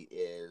Whoopi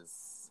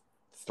is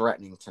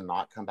threatening to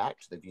not come back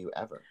to The View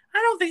ever. I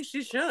don't think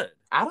she should.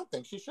 I don't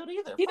think she should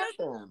either. She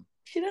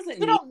doesn't.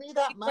 You don't need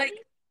that money. Like,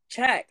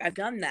 check. I've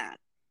done that.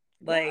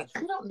 Like,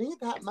 you don't need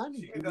that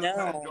money. She can go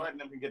to Jordan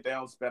and get their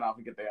own spinoff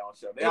and get their own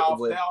show. They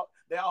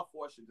all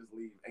four should just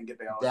leave and get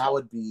their own. That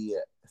would be.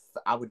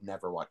 I would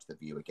never watch The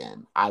View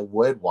again. I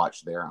would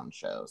watch their own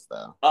shows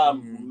though.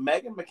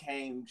 Meghan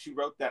McCain, she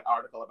wrote that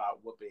article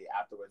about Whoopi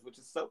afterwards, which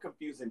is so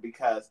confusing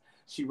because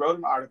she wrote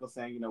an article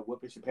saying,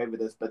 Whoopi should pay for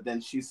this, but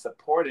then she's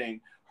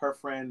supporting her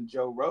friend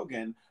Joe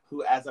Rogan,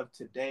 who as of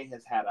today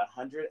has had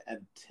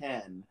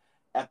 110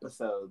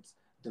 episodes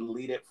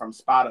deleted from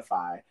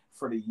Spotify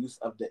for the use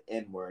of the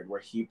N-word, where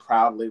he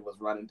proudly was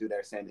running through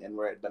there saying the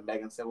N-word. But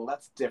Meghan said, well,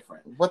 that's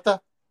different. What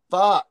the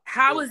fuck?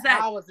 How is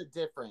that? How is it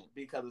different?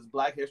 Because it's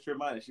Black History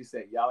Month. And she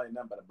said, y'all ain't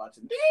nothing but a bunch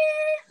of...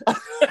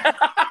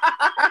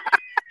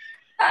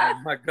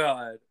 Oh, my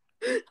God.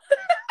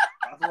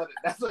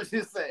 That's what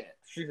she said.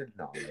 She did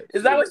not.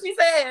 Is that what she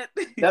said?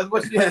 That's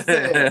what she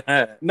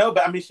said. No,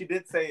 but I mean, she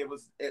did say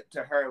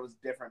to her it was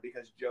different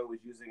because Joe was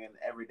using an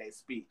everyday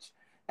speech.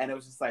 And it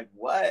was just like,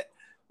 what?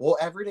 Well,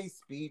 everyday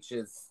speech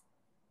is...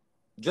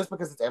 Just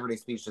because it's everyday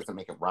speech doesn't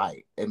make it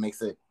right. It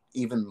makes it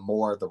even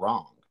more the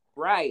wrong.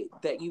 Right.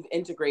 That you've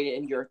integrated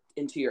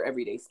into your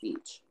everyday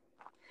speech.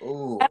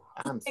 Ooh,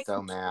 I'm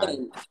so mad.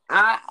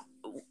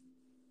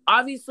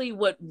 Obviously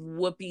what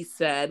Whoopi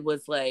said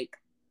was like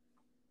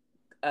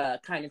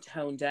kind of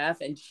tone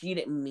deaf, and she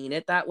didn't mean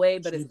it that way,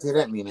 but she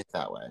didn't mean it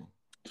that way.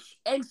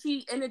 And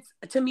it's,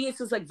 to me, it's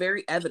just like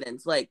very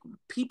evident. Like,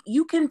 people,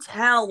 you can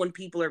tell when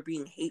people are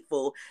being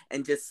hateful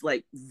and just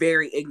like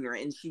very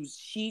ignorant. And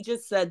she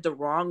just said the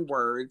wrong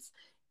words,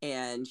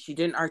 and she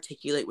didn't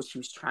articulate what she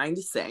was trying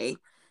to say.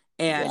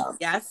 And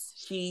yes,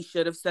 she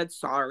should have said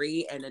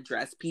sorry and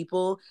addressed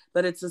people,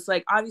 but it's just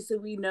like, obviously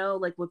we know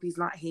like Whoopi's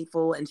not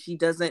hateful, and she's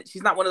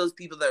not one of those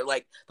people that are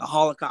like, the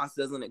Holocaust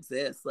doesn't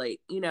exist. Like,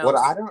 What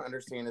I don't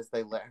understand is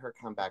they let her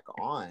come back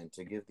on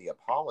to give the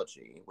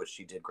apology, which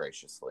she did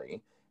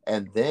graciously,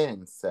 and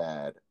then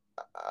said,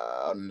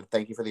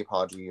 thank you for the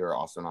apology. You're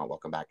also not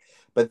welcome back.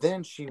 But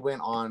then she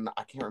went on,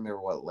 I can't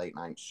remember what late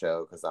night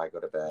show, because I go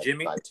to bed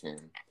by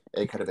 10.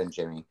 It could have been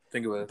Jimmy. I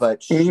think it was.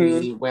 But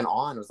she went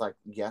on, was like,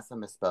 yes, I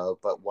misspoke.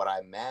 But what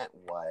I meant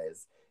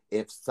was,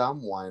 if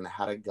someone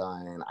had a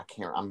gun,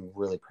 I'm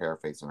really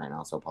paraphrasing right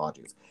now, so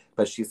apologies.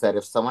 But she said,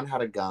 if someone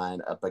had a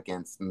gun up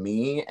against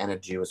me and a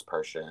Jewish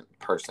person,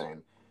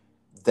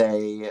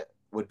 they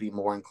would be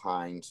more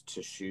inclined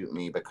to shoot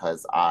me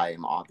because I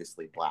am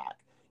obviously Black.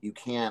 You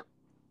can't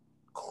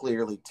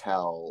clearly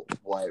tell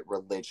what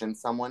religion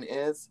someone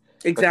is.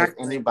 Exactly.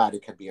 Because anybody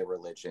could be a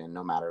religion,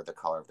 no matter the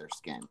color of their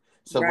skin.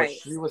 So what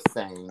she was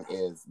saying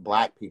is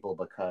Black people,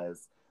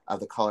 because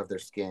of the color of their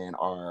skin,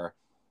 are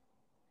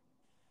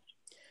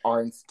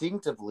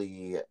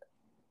instinctively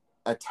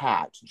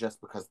attacked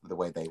just because of the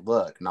way they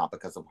look, not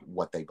because of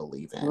what they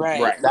believe in.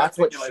 Right. That's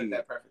what she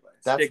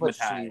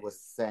was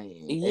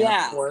saying.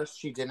 Yeah. And of course,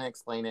 she didn't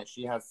explain it.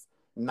 She has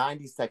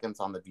 90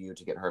 seconds on The View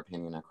to get her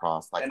opinion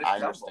across. Like, I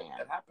understand.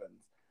 It happens.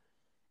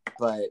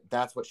 But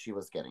that's what she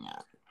was getting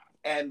at.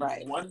 And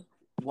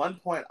one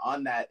point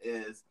on that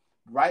is,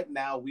 right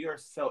now,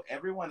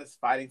 everyone is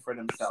fighting for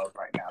themselves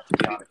right now, to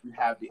be honest. You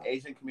have the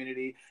Asian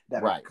community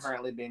that are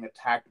currently being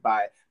attacked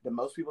by, the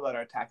most people that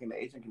are attacking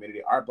the Asian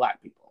community are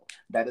Black people.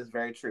 That is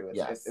very true.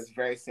 It's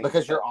very seen.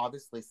 Because you're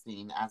obviously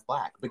seen as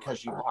Black,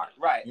 because you are.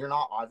 Right. You're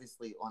not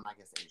obviously, well, I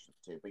guess Asians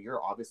too, but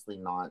you're obviously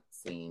not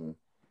seen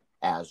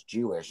as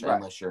Jewish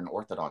unless you're an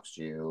Orthodox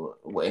Jew,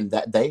 and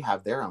that they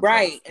have their own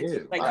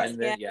too.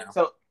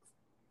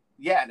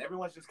 And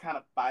everyone's just kind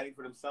of fighting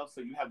for themselves.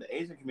 So you have the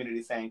Asian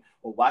community saying,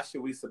 well, why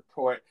should we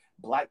support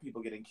Black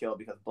people getting killed?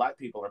 Because Black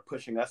people are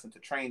pushing us into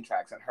train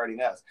tracks and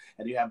hurting us.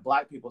 And you have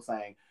Black people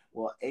saying,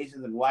 well,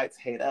 Asians and whites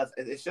hate us.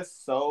 It's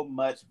just so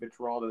much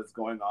vitriol that is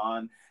going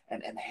on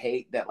and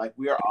hate that, like,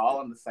 we are all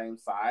on the same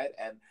side.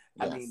 And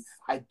I mean,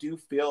 I do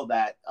feel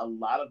that a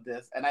lot of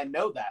this, and I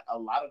know that a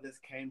lot of this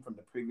came from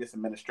the previous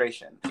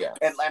administration.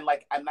 And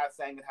like, I'm not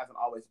saying it hasn't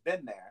always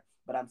been there,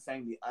 but I'm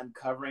saying the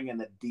uncovering and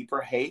the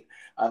deeper hate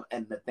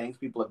and the things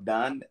people have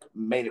done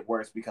made it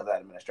worse because of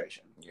that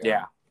administration.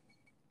 Yeah.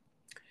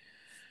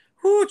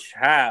 Whoo,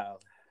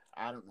 child.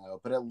 I don't know,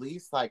 but at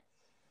least like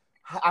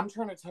I'm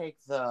trying to take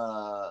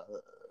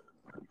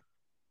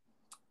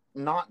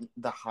not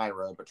the high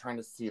road, but trying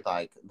to see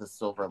like the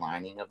silver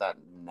lining of that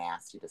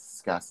nasty,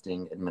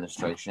 disgusting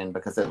administration,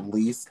 because at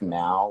least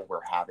now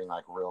we're having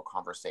like real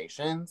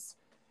conversations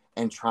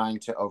and trying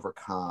to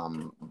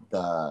overcome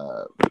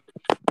the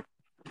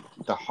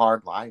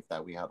hard life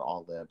that we had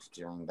all lived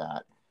during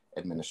that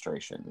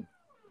administration.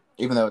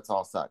 Even though it's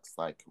all sucks,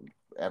 like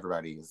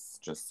everybody's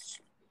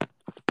just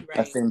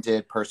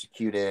offended,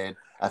 persecuted,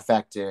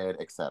 affected,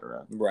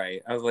 etc.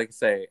 Right. I was like to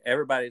say,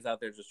 everybody's out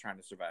there just trying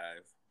to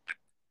survive.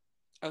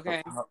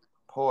 Okay.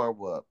 Poor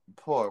Whoop.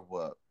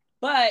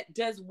 But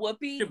does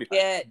Whoopi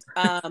get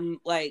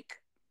like,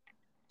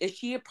 is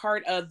she a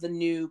part of the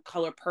new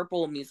Color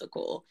Purple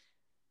musical?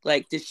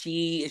 Like, is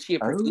she a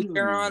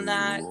producer on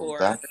that? Or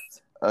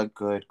that's a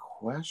good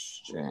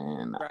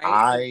question.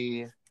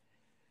 Right?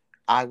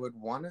 I would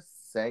want to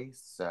say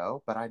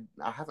so, but I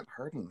haven't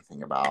heard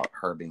anything about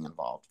her being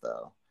involved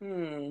though.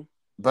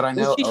 But I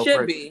know she Oprah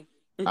should be.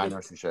 I know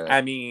she should.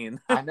 I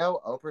mean, I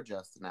know Oprah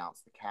just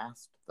announced the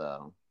cast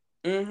though.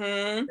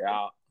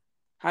 Yeah.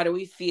 How do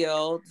we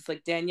feel? It's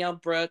like Danielle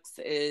Brooks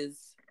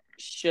is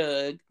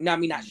Suge. No, I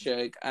mean not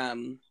Suge.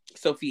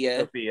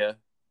 Sophia.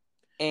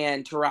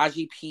 And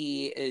Taraji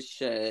P is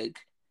Suge.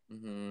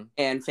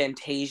 And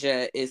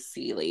Fantasia is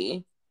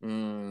Celie.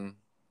 And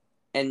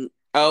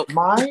I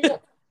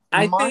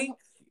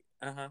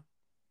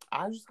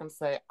was just gonna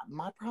say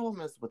my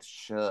problem is with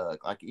Suge.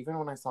 Like even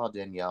when I saw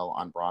Danielle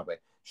on Broadway,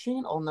 she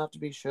ain't old enough to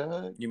be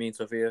Suge. You mean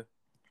Sophia?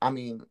 I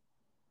mean,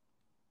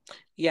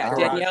 yeah,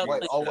 Danielle.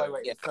 Wait.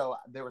 Yeah. So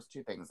there was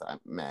two things I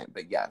meant,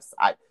 but yes,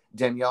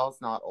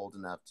 Danielle's not old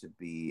enough to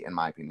be, in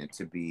my opinion,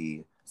 to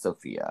be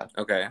Sophia.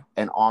 Okay.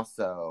 And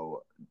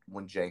also,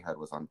 when J-Hud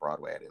was on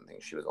Broadway, I didn't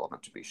think she was old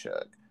enough to be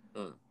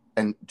Suge.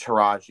 And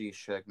Taraji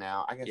Suge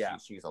now, I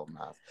guess she's old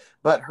enough.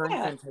 But her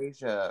and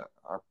Fantasia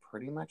are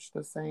pretty much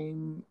the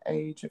same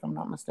age, if I'm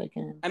not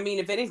mistaken. I mean,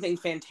 if anything,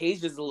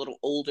 Fantasia's a little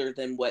older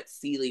than what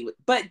Celie would.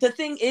 But the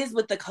thing is,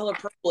 with the Color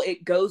Purple,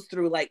 it goes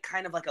through like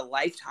kind of like a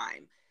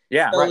lifetime.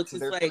 Yeah, so right. It's so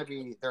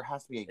just there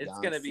has to be there's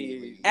gonna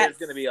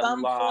be a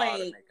lot of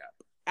makeup.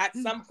 At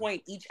some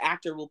point, each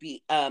actor will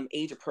be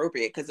age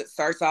appropriate, because it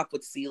starts off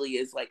with Celie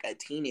as like a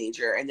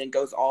teenager and then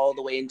goes all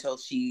the way until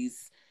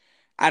she's,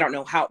 I don't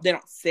know how, they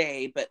don't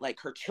say, but like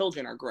her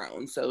children are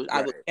grown. So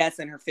I would guess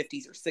in her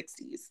 50s or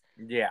 60s.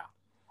 Yeah.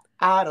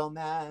 Adam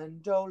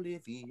and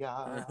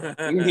Olivia.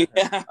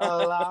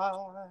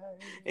 Alive.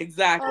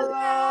 Exactly.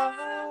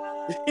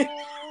 Alive.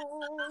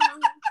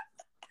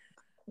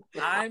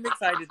 I'm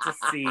excited to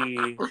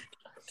see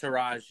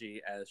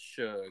Taraji as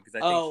Suge, because I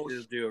think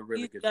she'll do a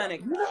really good job.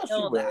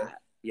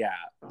 Yeah.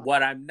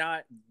 What I'm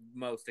not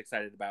most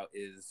excited about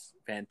is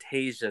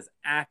Fantasia's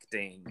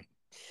acting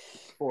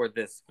for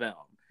this film.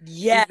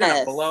 Yes. She's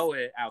gonna blow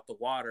it out the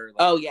water.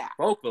 Like,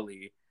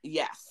 vocally.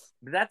 Yes.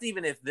 But that's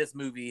even if this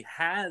movie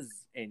has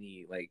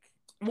any like.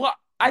 Well,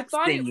 I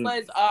thought it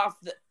was off.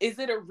 Is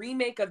it a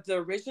remake of the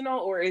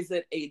original, or is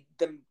it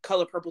the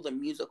Color Purple the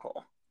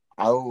musical?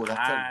 Oh, that's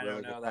a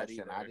really good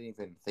question. I didn't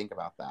even think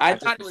about that. I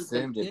thought it was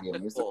assumed it'd be a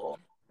musical.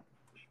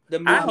 The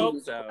movie. I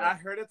hope so. I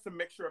heard it's a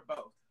mixture of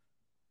both.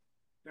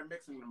 They're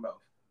mixing them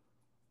both.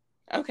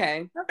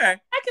 Okay. I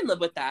can live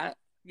with that.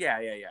 Yeah.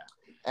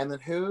 And then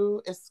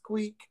who is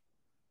Squeak?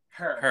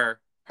 Her.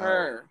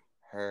 That's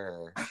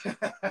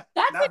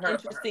an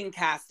interesting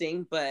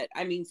casting, but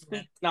I mean,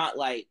 Squeak's not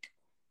like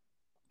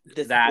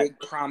this big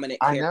prominent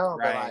character. I know,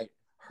 but like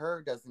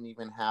her doesn't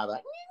even have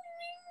a.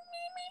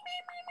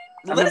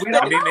 I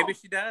mean, maybe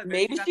she does.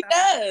 Maybe she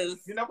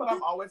does. You know what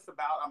I'm always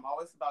about? I'm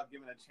always about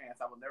giving a chance.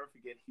 I will never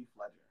forget Heath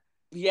Ledger.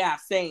 Yeah,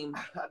 same.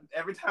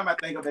 Every time I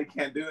think of They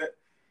Can't Do It,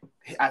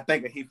 I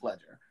think of Heath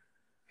Ledger.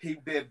 He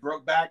did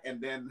Brokeback and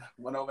then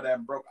went over there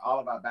and broke all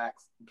of our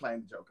backs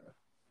playing the Joker.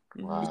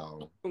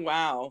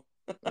 Wow.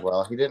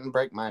 Well, he didn't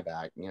break my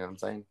back. You know what I'm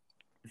saying?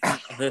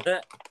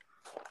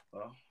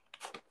 Well.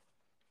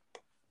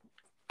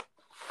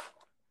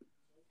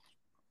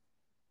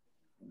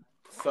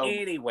 So,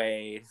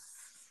 anyways.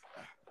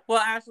 Well,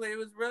 Ashley, it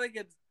was really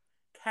good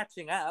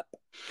catching up.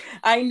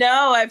 I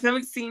know. I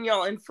haven't seen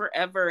y'all in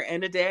forever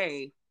and a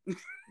day.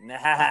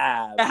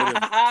 I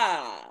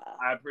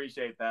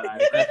appreciate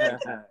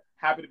that.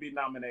 Happy to be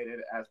nominated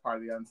as part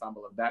of the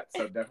ensemble of that.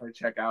 So definitely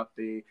check out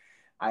the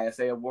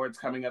ISA Awards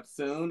coming up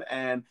soon.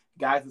 And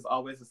guys, as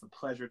always, it's a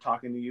pleasure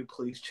talking to you.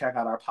 Please check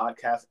out our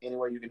podcast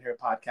anywhere you can hear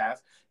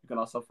podcasts. You can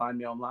also find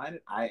me online.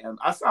 I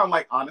sound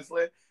like,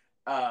 honestly,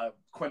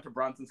 Quinta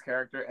Bronson's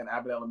character in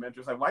Abbott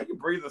Elementary. It's like, why are you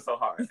breathing so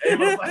hard? It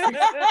was like,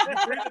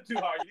 you're breathing too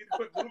hard. You need to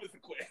quit moving so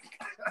quick.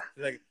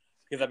 Like,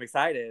 because I'm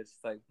excited. It's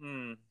like,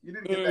 You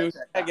didn't get that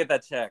checked. I get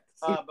that checked.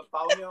 But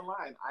follow me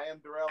online. I am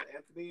Darrell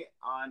Anthony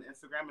on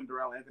Instagram and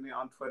Darrell Anthony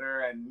on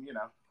Twitter. And,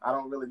 I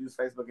don't really use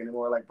Facebook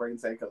anymore, like Brain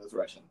say, because it's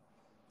Russian.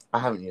 I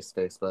haven't used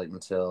Facebook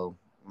until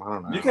I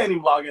don't know. You can't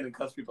even log in and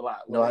cuss people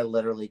out. No, I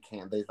literally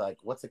can't. They're like,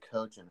 what's a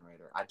code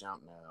generator? I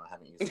don't know. I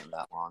haven't used it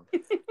that long.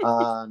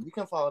 You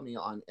can follow me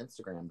on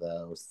Instagram,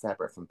 though,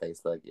 separate from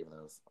Facebook, even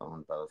though it's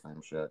on both,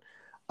 I'm sure.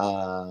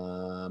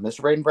 Mr.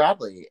 Braden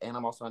Bradley. And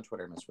I'm also on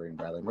Twitter, Mr. Braden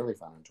Bradley. I'm really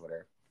fun on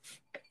Twitter.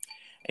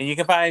 And you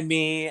can find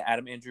me,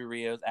 Adam Andrew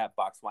Rios, at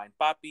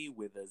BoxWinePoppy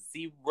with a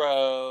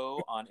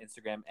 0 on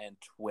Instagram and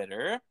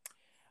Twitter.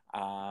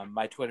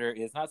 My Twitter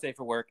is not safe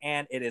for work,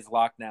 and it is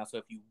locked now. So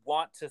if you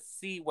want to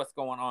see what's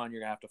going on,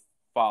 you're going to have to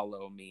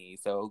follow me.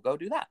 So go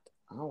do that.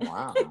 Oh,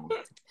 wow.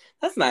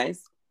 That's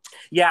nice.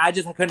 Yeah, I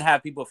couldn't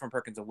have people from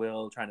Perkins and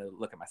Will trying to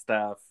look at my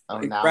stuff. Oh,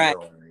 now right.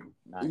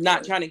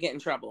 Not trying to get in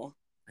trouble.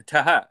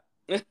 Ta-ha.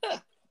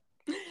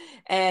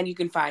 And you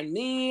can find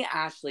me,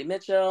 Ashley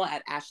Mitchell,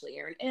 at Ashley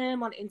Aaron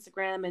M on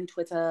Instagram and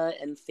Twitter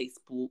and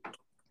Facebook.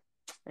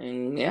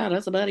 And yeah,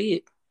 that's about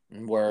it.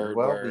 Word.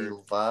 We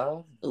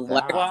love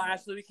that. Well,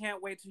 Ashley, we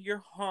can't wait till you're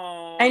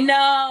home. I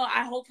know.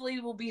 I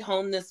hopefully will be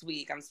home this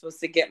week. I'm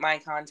supposed to get my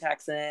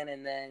contacts in,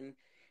 and then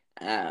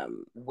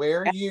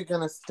where are you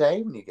gonna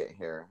stay when you get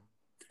here?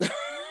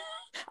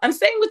 I'm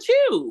staying with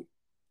you.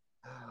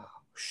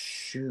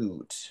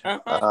 Shoot.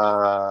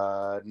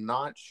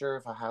 Not sure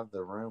if I have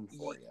the room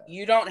for you.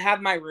 You don't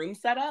have my room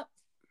set up?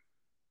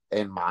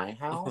 In my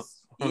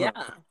house? Yeah.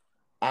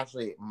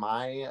 Actually,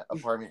 my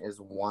apartment is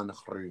one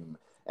room.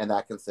 And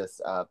that consists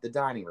of the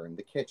dining room,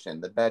 the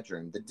kitchen, the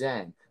bedroom, the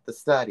den, the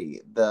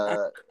study,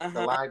 the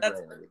library.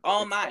 That's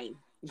all mine.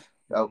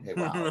 Okay,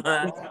 wow.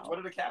 What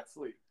do the cats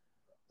sleep?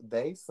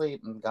 They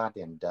sleep in the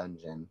goddamn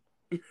dungeon.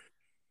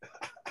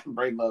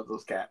 Braden loves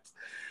those cats.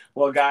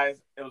 Well, guys,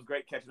 it was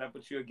great catching up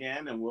with you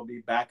again, and we'll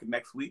be back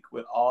next week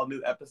with all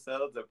new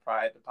episodes of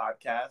Pride the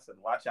Podcast.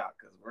 And watch out,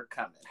 because we're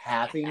coming.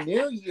 Happy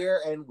New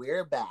Year, and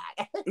we're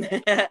back.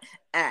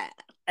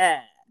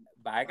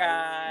 Bye,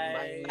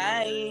 guys.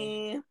 Bye.